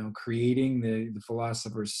creating the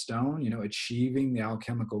philosopher's stone, achieving the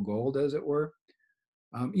alchemical gold, as it were.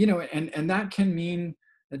 And that can mean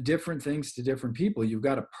different things to different people. You've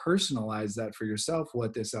got to personalize that for yourself,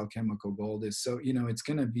 what this alchemical gold is. So, it's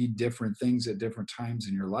going to be different things at different times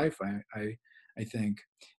in your life. I think,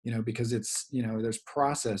 because it's, there's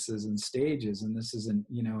processes and stages, and this is an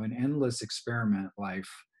endless experiment life.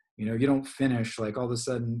 You don't finish like all of a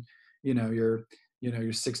sudden, you're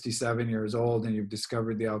 67 years old and you've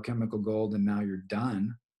discovered the alchemical gold and now you're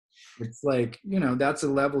done. It's like, that's a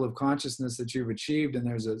level of consciousness that you've achieved, and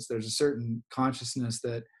there's a certain consciousness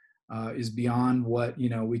that is beyond what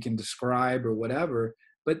we can describe or whatever.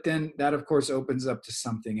 But then that, of course, opens up to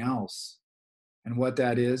something else, and what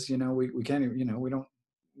that is, we can't,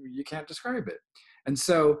 you can't describe it. And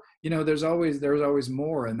so, there's always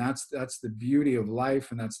more, and that's the beauty of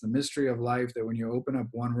life, and that's the mystery of life. That when you open up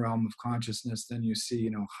one realm of consciousness, then you see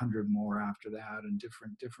 100 more after that, and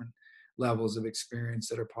different levels of experience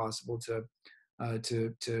that are possible to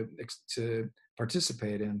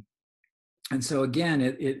participate in. And so again,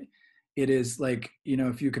 it is like,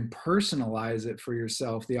 if you can personalize it for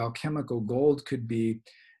yourself, the alchemical gold could be,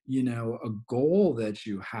 a goal that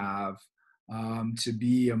you have to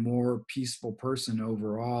be a more peaceful person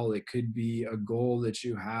overall. It could be a goal that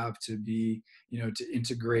you have to be, to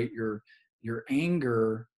integrate your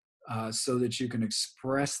anger, so that you can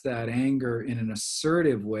express that anger in an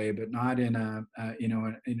assertive way, but not in in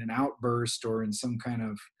an outburst or in some kind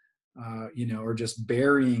of, or just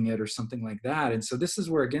burying it or something like that. And so this is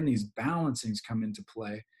where, again, these balancings come into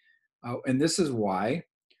play. And this is why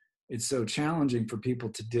it's so challenging for people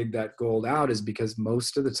to dig that gold out, is because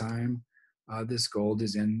most of the time, this gold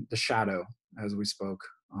is in the shadow, as we spoke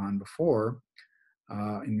on before.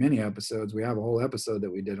 In many episodes, we have a whole episode that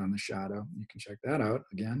we did on the shadow. You can check that out.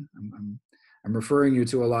 Again, I'm referring you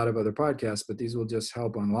to a lot of other podcasts, but these will just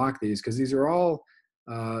help unlock these, because these are all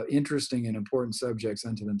interesting and important subjects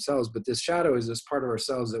unto themselves. But this shadow is this part of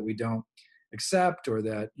ourselves that we don't accept, or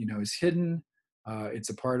that is hidden. It's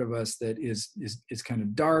a part of us that is kind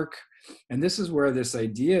of dark. And this is where this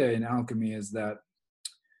idea in alchemy is that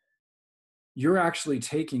you're actually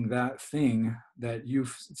taking that thing that you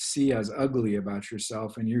see as ugly about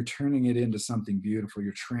yourself, and you're turning it into something beautiful.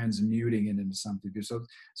 You're transmuting it into something beautiful.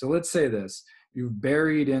 So let's say this: you've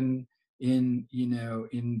buried in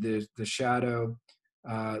the shadow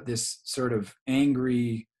this sort of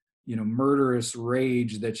angry, murderous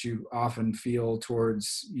rage that you often feel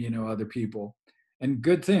towards other people. And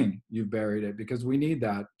good thing you've buried it, because we need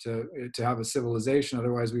that to have a civilization.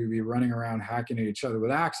 Otherwise, we'd be running around hacking at each other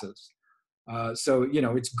with axes. So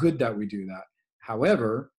it's good that we do that.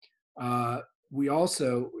 However, we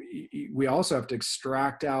also have to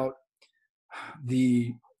extract out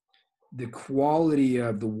the quality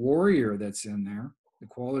of the warrior that's in there, the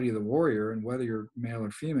quality of the warrior, and whether you're male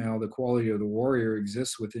or female, the quality of the warrior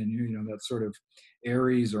exists within you, you know, that sort of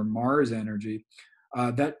Aries or Mars energy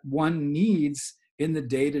that one needs in the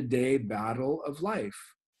day-to-day battle of life.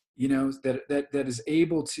 You know, that is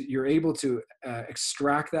able to, you're able to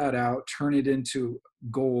extract that out, turn it into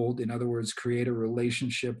gold. In other words, create a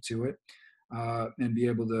relationship to it, and be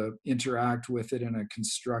able to interact with it in a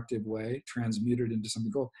constructive way, transmute it into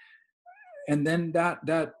something gold. And then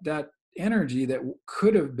that energy that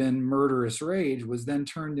could have been murderous rage was then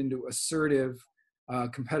turned into assertive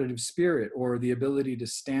competitive spirit, or the ability to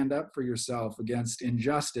stand up for yourself against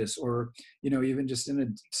injustice, or, you know, even just in a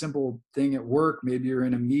simple thing at work, maybe you're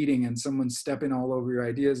in a meeting and someone's stepping all over your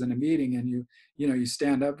ideas in a meeting, and you know, you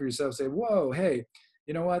stand up for yourself, say, whoa, hey,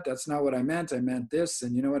 you know what, that's not what I meant this,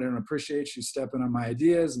 and you know what, I don't appreciate you stepping on my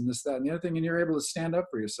ideas, and this, that, and the other thing, and you're able to stand up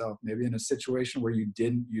for yourself, maybe in a situation where you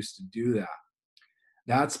didn't used to do that.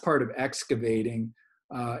 That's part of excavating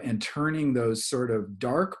and turning those sort of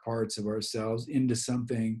dark parts of ourselves into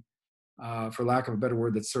something, for lack of a better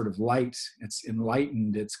word, that's sort of light, it's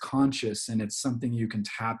enlightened, it's conscious, and it's something you can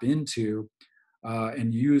tap into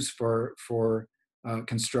and use for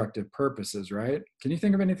constructive purposes, right? Can you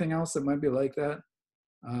think of anything else that might be like that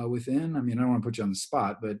within? I mean, I don't want to put you on the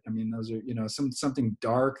spot, but I mean, those are, you know, something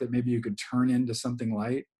dark that maybe you could turn into something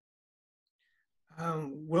light.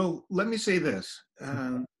 Well, let me say this.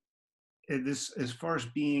 This, as far as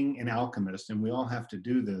being an alchemist, and we all have to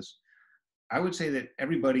do this, I would say that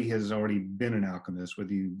everybody has already been an alchemist,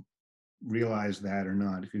 whether you realize that or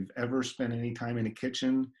not. If you've ever spent any time in a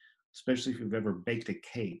kitchen, especially if you've ever baked a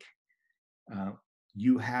cake,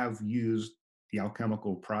 you have used the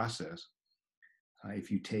alchemical process.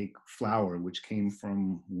 If you take flour, which came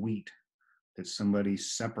from wheat that somebody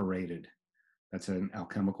separated, that's an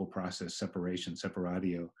alchemical process, separation,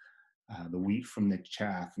 separatio. The wheat from the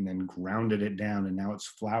chaff, and then grounded it down, and now it's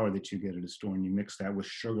flour that you get at a store, and you mix that with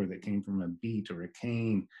sugar that came from a beet or a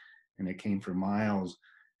cane, and it came for miles.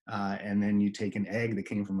 And then you take an egg that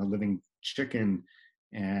came from a living chicken,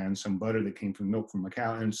 and some butter that came from milk from a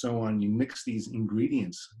cow, and so on. You mix these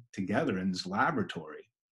ingredients together in this laboratory,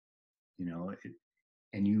 you know,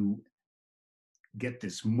 and you get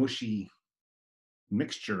this mushy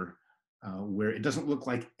mixture where it doesn't look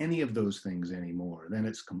like any of those things anymore. Then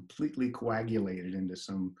it's completely coagulated into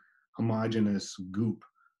some homogeneous goop,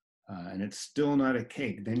 and it's still not a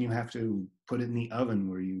cake. Then you have to put it in the oven,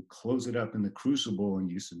 where you close it up in the crucible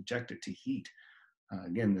and you subject it to heat.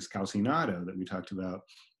 Again, this calcinado that we talked about.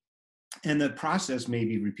 And the process may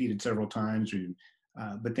be repeated several times,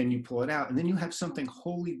 but then you pull it out, and then you have something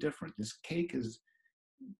wholly different. This cake is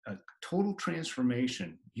a total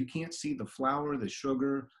transformation. You can't see the flour, the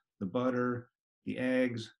sugar, the butter, the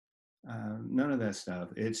eggs, none of that stuff.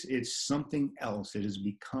 It's something else. It has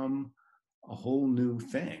become a whole new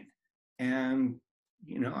thing. And,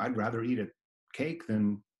 you know, I'd rather eat a cake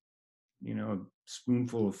than, you know, a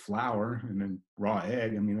spoonful of flour and then raw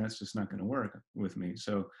egg. I mean, that's just not going to work with me.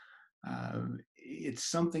 So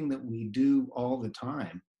it's something that we do all the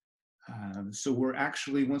time. So we're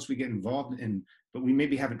actually, once we get involved in, but we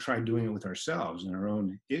maybe haven't tried doing it with ourselves and our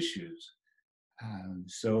own issues.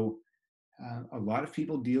 So a lot of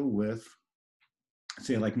people deal with,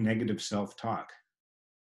 say, like negative self-talk.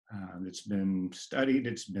 It's been studied,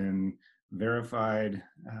 it's been verified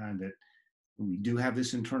that we do have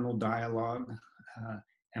this internal dialogue,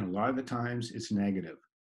 and a lot of the times it's negative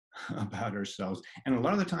about ourselves, and a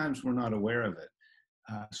lot of the times we're not aware of it.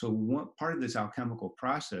 So one part of this alchemical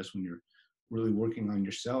process, when you're really working on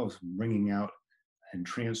yourself, bringing out and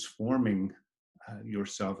transforming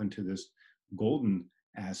yourself into this golden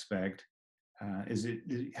aspect, is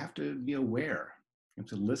you have to be aware. You have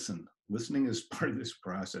to listen. Listening is part of this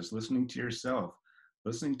process. Listening to yourself,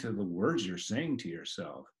 listening to the words you're saying to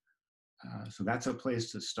yourself. So that's a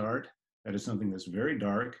place to start. That is something that's very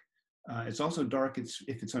dark. It's also dark if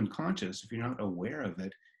it's unconscious. If you're not aware of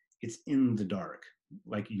it, it's in the dark.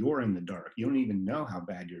 Like you're in the dark. You don't even know how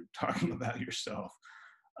bad you're talking about yourself.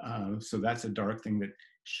 So that's a dark thing, that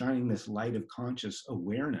shining this light of conscious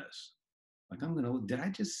awareness. Like, did I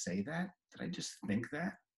just say that? Did I just think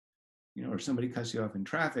that? You know, or somebody cuts you off in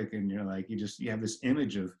traffic and you're like, you have this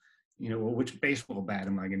image of, you know, well, which baseball bat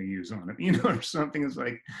am I going to use on it? You know, or something. It's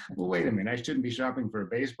like, well, wait a minute, I shouldn't be shopping for a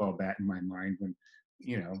baseball bat in my mind when,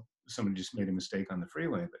 you know, somebody just made a mistake on the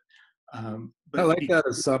freeway. But I like that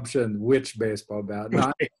assumption, which baseball bat,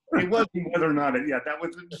 not. It wasn't whether or not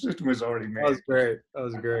the system was already made. That was great. That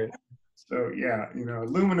was great. So yeah, you know,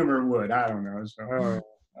 aluminum or wood, I don't know. So,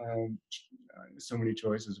 Oh. So many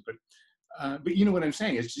choices, but you know what I'm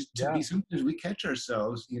saying? It's just to Yeah. be, sometimes we catch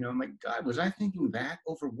ourselves, you know, my God, was I thinking that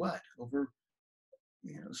over what? Over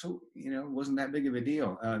so, it wasn't that big of a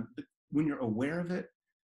deal. But when you're aware of it,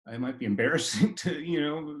 it might be embarrassing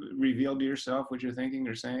to, reveal to yourself what you're thinking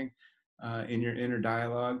or saying in your inner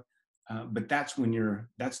dialogue. But that's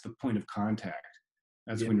the point of contact.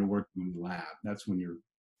 That's Yeah. when you're working in the lab. That's when you're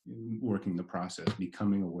working the process,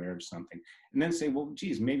 becoming aware of something. And then say, well,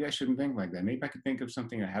 geez, maybe I shouldn't think like that. Maybe I could think of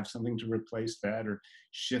something, I have something to replace that, or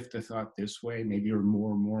shift the thought this way. Maybe you're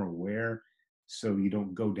more and more aware, so you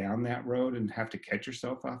don't go down that road and have to catch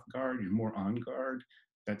yourself off guard. You're more on guard.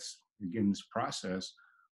 That's, again, this process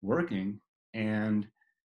working. And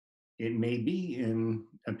it may be in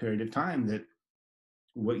a period of time that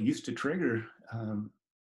what used to trigger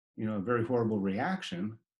a very horrible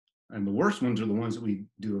reaction, and the worst ones are the ones that we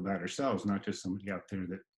do about ourselves, not just somebody out there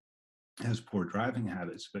that has poor driving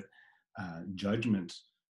habits, but judgments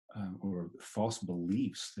or false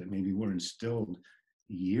beliefs that maybe were instilled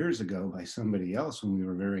years ago by somebody else when we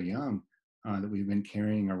were very young, that we've been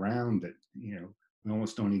carrying around, that we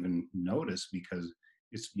almost don't even notice because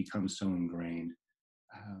it's become so ingrained.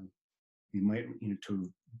 You might, to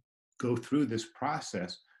go through this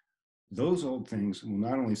process, those old things will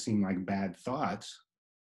not only seem like bad thoughts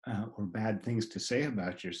or bad things to say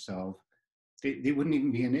about yourself, they wouldn't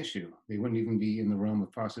even be an issue. They wouldn't even be in the realm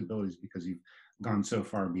of possibilities because you've gone so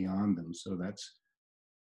far beyond them. So that's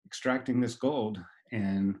extracting this gold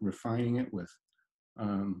and refining it with,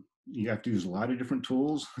 you have to use a lot of different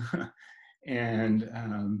tools and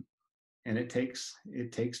it takes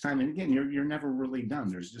time. And again, you're never really done.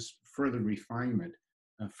 There's just further refinement,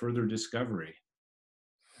 further discovery.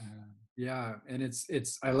 Yeah, and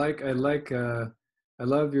I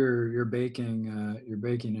love your baking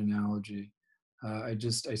analogy. I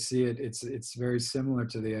see it. It's very similar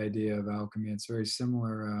to the idea of alchemy. It's very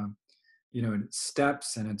similar, in its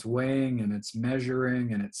steps, and it's weighing, and it's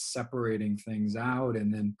measuring, and it's separating things out,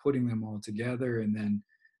 and then putting them all together, and then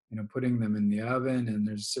putting them in the oven, and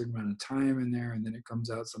there's a certain amount of time in there, and then it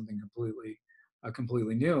comes out something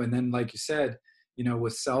completely new. And then, like you said,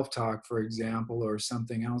 with self-talk, for example, or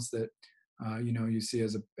something else that you see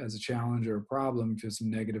as a challenge or a problem, if you have some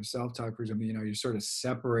negative self-talk, for example, you're sort of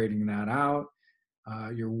separating that out.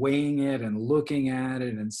 You're weighing it and looking at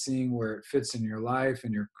it and seeing where it fits in your life,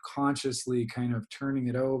 and you're consciously kind of turning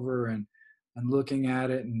it over and looking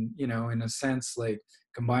at it, and in a sense, like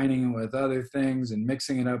combining it with other things and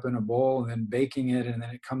mixing it up in a bowl and then baking it, and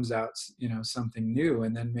then it comes out something new.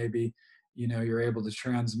 And then maybe you're able to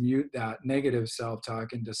transmute that negative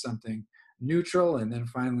self-talk into something neutral, and then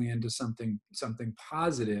finally into something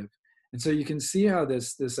positive. And so you can see how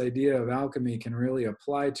this idea of alchemy can really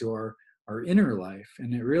apply to our inner life.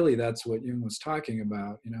 And it really, that's what Jung was talking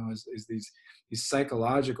about, is these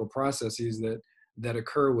psychological processes that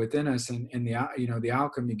occur within us. And the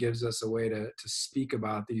alchemy gives us a way to speak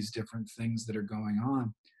about these different things that are going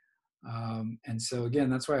on. And so again,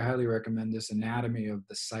 that's why I highly recommend this Anatomy of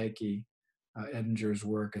the Psyche, Edinger's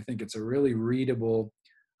work. I think it's a really readable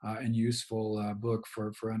and useful book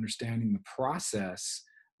for understanding the process,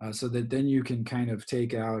 so that then you can kind of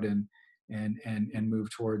take out and move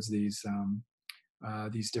towards these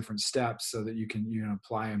different steps, so that you can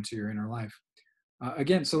apply them to your inner life.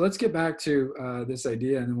 Again, so let's get back to this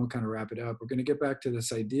idea, and then we'll kind of wrap it up. We're going to get back to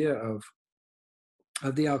this idea of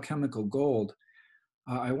the alchemical gold.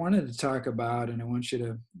 I wanted to talk about, and I want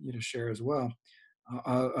you to share as well,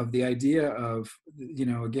 of the idea of,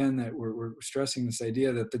 again, that we're stressing this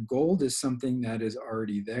idea that the gold is something that is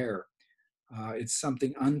already there. It's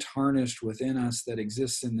something untarnished within us that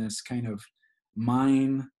exists in this kind of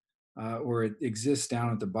mine, or it exists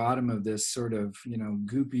down at the bottom of this sort of,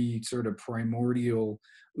 goopy sort of primordial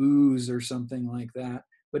ooze or something like that.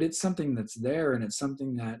 But it's something that's there, and it's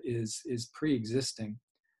something that is pre-existing.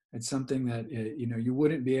 It's something that, you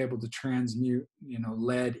wouldn't be able to transmute,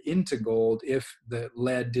 lead into gold if the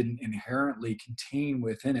lead didn't inherently contain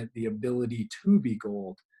within it the ability to be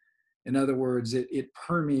gold. In other words, it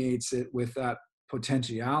permeates it with that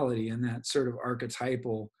potentiality and that sort of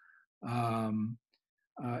archetypal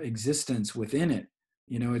existence within it.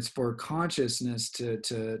 It's for consciousness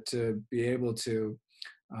to be able to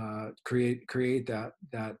create that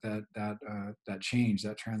change,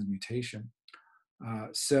 that transmutation.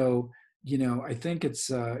 So, I think it's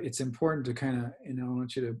important to kind of, I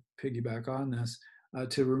want you to piggyback on this,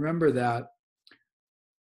 to remember that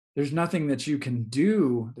there's nothing that you can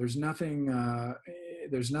do. There's nothing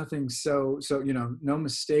so, no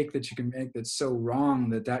mistake that you can make that's so wrong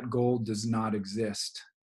that gold does not exist.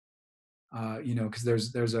 Because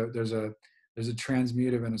there's a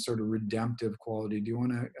transmutive and a sort of redemptive quality. Do you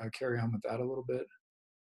want to carry on with that a little bit?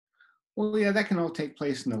 Well, yeah, that can all take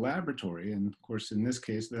place in the laboratory. And of course, in this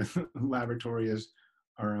case, the laboratory is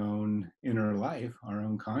our own inner life, our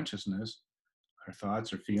own consciousness, our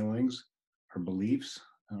thoughts, our feelings, our beliefs,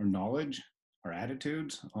 our knowledge, our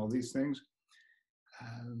attitudes, all these things.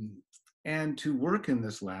 Um, and to work in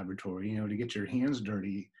this laboratory, to get your hands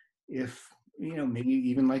dirty, if, maybe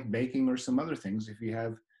even like baking or some other things, if you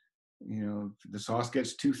have, if the sauce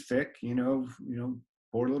gets too thick,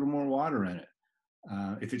 pour a little more water in it.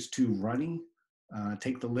 If it's too runny,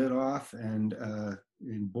 take the lid off and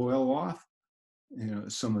boil off,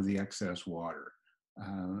 some of the excess water.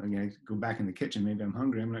 Again, I go back in the kitchen. Maybe I'm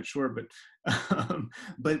hungry. I'm not sure, but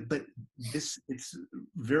this, it's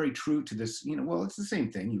very true to this. Well, it's the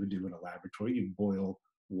same thing you would do in a laboratory. You boil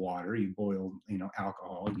water. You boil,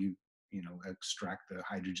 alcohol. You extract the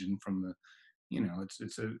hydrogen from the.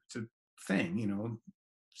 It's a thing.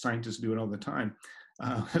 Scientists do it all the time.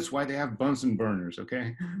 That's why they have Bunsen burners.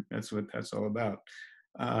 Okay, that's what that's all about.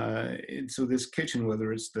 And so this kitchen,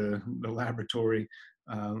 whether it's the laboratory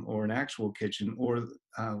or an actual kitchen, or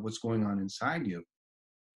what's going on inside you,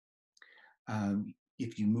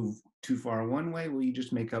 if you move too far one way, well, you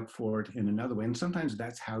just make up for it in another way. And sometimes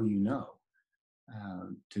that's how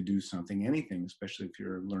to do something, anything, especially if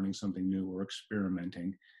you're learning something new or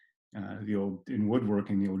experimenting. In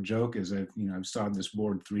woodworking, the old joke is that, I've sawed this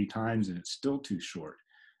board 3 times and it's still too short.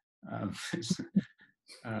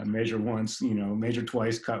 Measure once, measure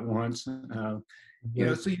twice, cut once. So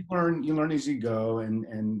you learn as you go,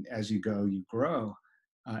 and as you go, you grow.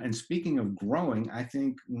 And speaking of growing, I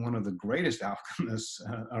think one of the greatest alchemists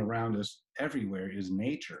around us everywhere is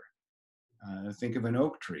nature. Think of an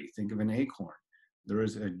oak tree, think of an acorn. There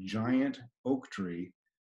is a giant oak tree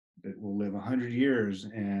that will live 100 years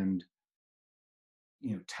and,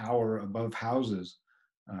 tower above houses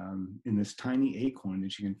in this tiny acorn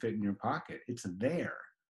that you can fit in your pocket. It's there,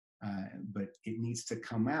 but it needs to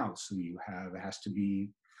come out. So it has to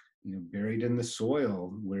be, buried in the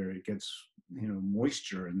soil where it gets,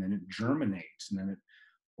 moisture, and then it germinates, and then it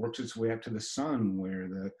works its way up to the sun where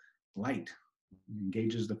the light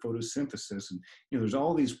engages the photosynthesis. And, there's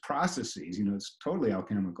all these processes, it's totally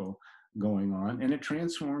alchemical going on, and it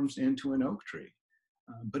transforms into an oak tree.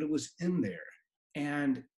 But it was in there.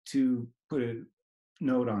 And to put a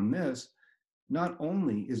note on this, not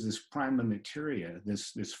only is this prima materia,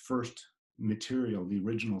 this first material, the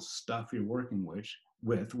original stuff you're working with,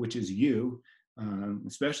 which is you,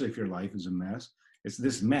 especially if your life is a mess, it's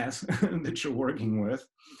this mess that you're working with,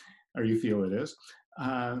 or you feel it is,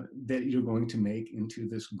 that you're going to make into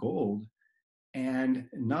this gold. And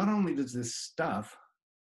not only does this stuff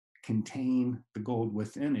contain the gold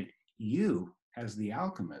within it, you, as the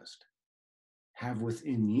alchemist, have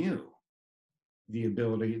within you the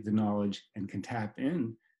ability, the knowledge, and can tap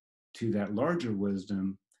in to that larger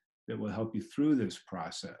wisdom that will help you through this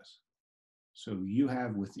process. So you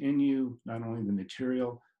have within you not only the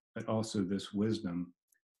material, but also this wisdom,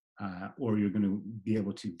 or you're going to be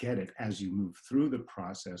able to get it as you move through the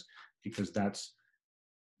process, because that's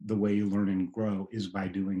the way you learn and grow, is by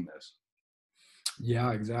doing this.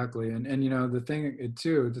 Yeah, exactly. And the thing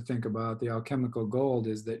too to think about the alchemical gold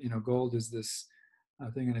is that, gold is this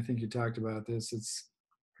thing, and I think you talked about this. It's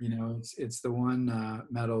it's the one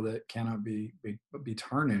metal that cannot be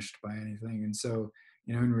tarnished by anything. And so,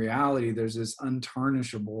 in reality, there's this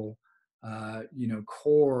untarnishable,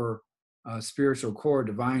 core, spiritual core,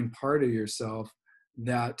 divine part of yourself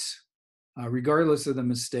that, regardless of the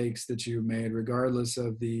mistakes that you've made, regardless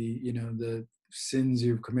of the sins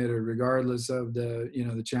you've committed, regardless of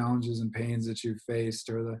the challenges and pains that you've faced,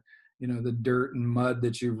 or the dirt and mud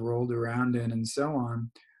that you've rolled around in, and so on,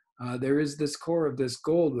 there is this core of this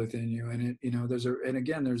gold within you. And there's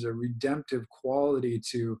a redemptive quality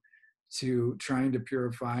to trying to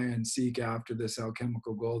purify and seek after this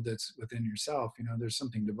alchemical gold that's within yourself. There's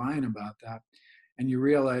something divine about that, and you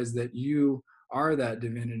realize that you are that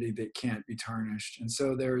divinity that can't be tarnished. And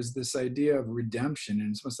so there is this idea of redemption,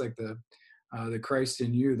 and it's almost like the Christ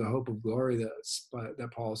in you, the hope of glory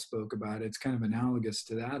that Paul spoke about. It's kind of analogous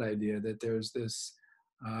to that idea, that there's this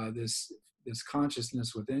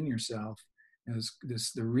consciousness within yourself,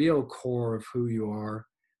 the real core of who you are,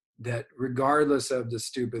 that regardless of the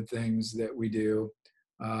stupid things that we do,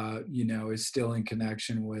 is still in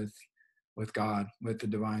connection with God, with the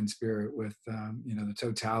divine spirit, with the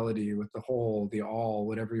totality, with the whole, the all,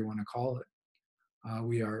 whatever you want to call it.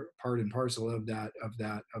 We are part and parcel of that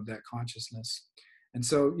consciousness. And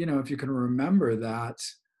so, if you can remember that,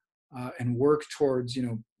 and work towards,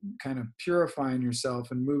 kind of purifying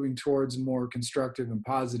yourself and moving towards more constructive and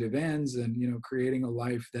positive ends, and, creating a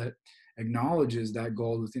life that acknowledges that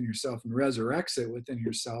gold within yourself and resurrects it within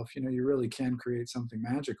yourself, you really can create something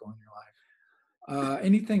magical in your life.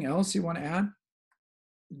 Anything else you want to add?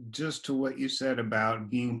 just to what you said about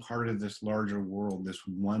being part of this larger world, this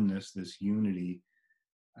oneness, this unity.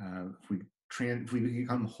 If we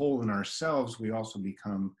become whole in ourselves, we also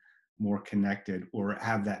become more connected, or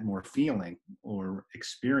have that more feeling or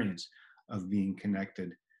experience of being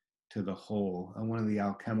connected to the whole. And one of the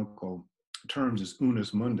alchemical terms is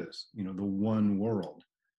unus mundus, the one world.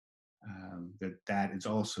 That is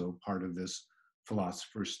also part of this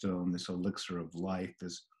philosopher's stone, this elixir of life,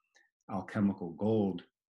 this alchemical gold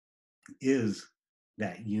is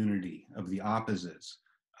that unity of the opposites,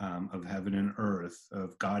 of heaven and earth,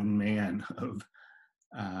 of God and man,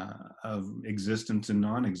 of existence and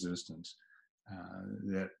non-existence.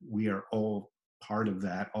 That we are all part of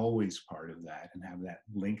that, always part of that, and have that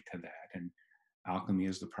link to that. And alchemy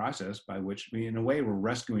is the process by which we, in a way, we're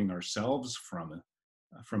rescuing ourselves from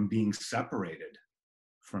being separated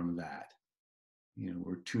from that.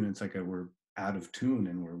 We're tuning. It's like we're out of tune,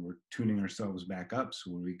 and we're tuning ourselves back up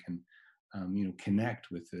so we can, connect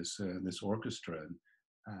with this orchestra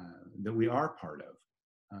that we are part of.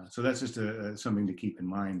 So that's just something to keep in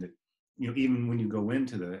mind, that even when you go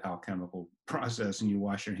into the alchemical process and you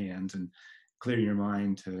wash your hands and clear your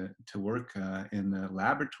mind to work in the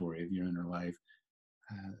laboratory of your inner life,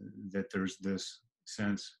 that there's this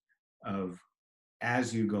sense of,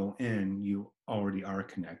 as you go in, you already are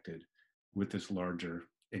connected with this larger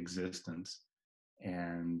existence,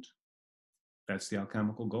 and that's the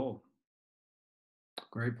alchemical goal.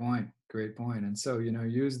 Great point. Great point. And so,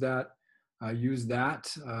 use that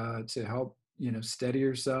to help, steady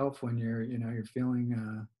yourself when you're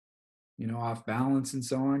feeling, off balance and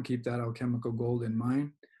so on. Keep that alchemical gold in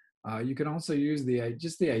mind. You can also use the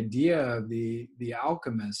idea of the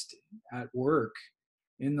alchemist at work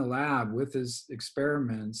in the lab with his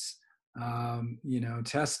experiments,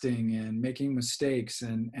 testing and making mistakes,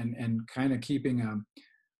 and kind of keeping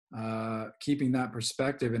that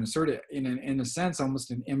perspective, and sort of in a sense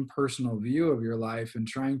almost an impersonal view of your life, and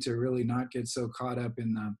trying to really not get so caught up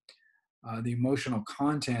in the emotional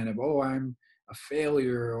content of, oh, I'm a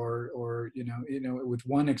failure, or with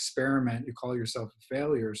one experiment you call yourself a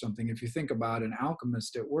failure or something. If you think about an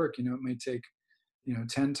alchemist at work, it may take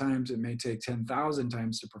 10 times, it may take 10,000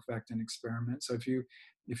 times to perfect an experiment. So if you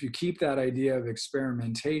keep that idea of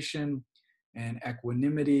experimentation and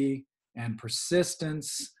equanimity and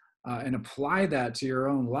persistence, and apply that to your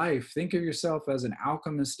own life, think of yourself as an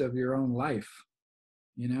alchemist of your own life,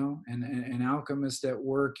 and an alchemist at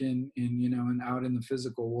work and out in the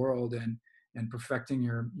physical world, and perfecting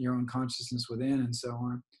your own consciousness within, and so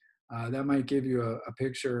on. That might give you a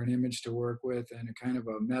picture, an image to work with, and a kind of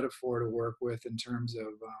a metaphor to work with in terms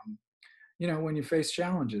of, when you face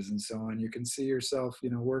challenges and so on, you can see yourself,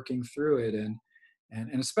 working through it.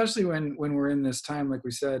 And especially when we're in this time, like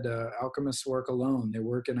we said, alchemists work alone, they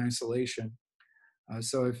work in isolation.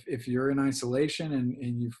 So if you're in isolation,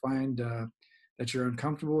 and you find that you're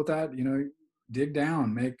uncomfortable with that, dig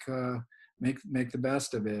down, make the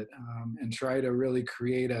best of it, and try to really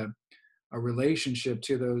create a relationship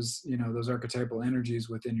to those archetypal energies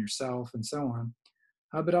within yourself and so on.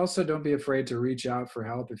 But also don't be afraid to reach out for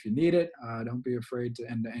help if you need it. Don't be afraid to,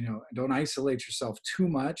 and don't isolate yourself too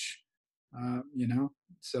much,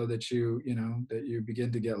 so that you begin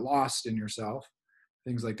to get lost in yourself,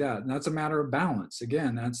 things like that. And that's a matter of balance.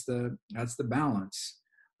 Again, that's the balance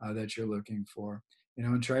that you're looking for,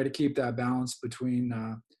 and try to keep that balance between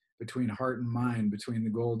heart and mind, between the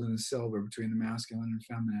gold and the silver, between the masculine and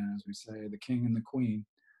feminine, as we say, the king and the queen,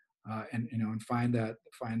 and find that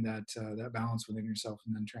balance within yourself,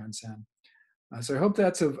 and then transcend. So I hope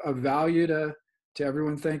that's of value to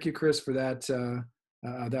everyone. Thank you, Chris, for that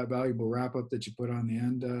valuable wrap up that you put on the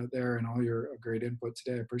end there, and all your great input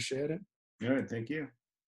today. I appreciate it. All right, thank you.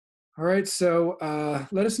 All right, so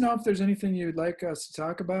let us know if there's anything you'd like us to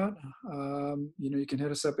talk about. You can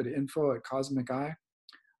hit us up at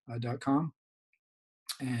info@cosmiceye.com,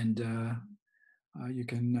 and you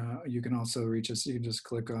can also reach us. You can just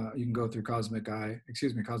click. You can go through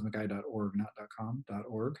cosmiceye.org, not .com,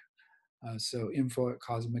 .org. So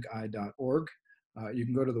info@cosmiceye.org. You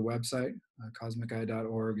can go to the website,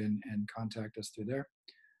 cosmiceye.org, and contact us through there.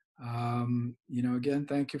 Again,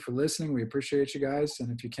 thank you for listening. We appreciate you guys.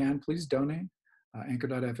 And if you can, please donate.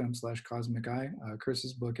 Anchor.fm/cosmiceye.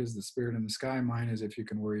 Chris's book is The Spirit in the Sky. Mine is If You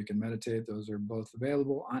Can Worry, You Can Meditate. Those are both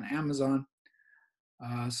available on Amazon.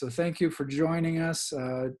 So thank you for joining us.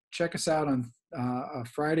 Check us out on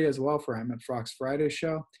Friday as well for Emmett Frock's Friday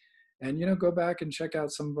show. And, go back and check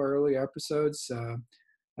out some of our early episodes.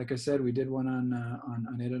 Like I said, we did one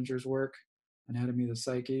on Edinger's work, Anatomy of the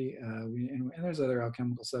Psyche. And there's other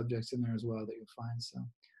alchemical subjects in there as well that you'll find. So,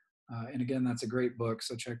 and again, that's a great book.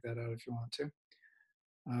 So check that out if you want to.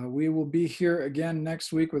 We will be here again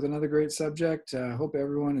next week with another great subject. Hope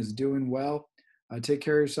everyone is doing well. Take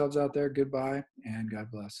care of yourselves out there. Goodbye and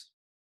God bless.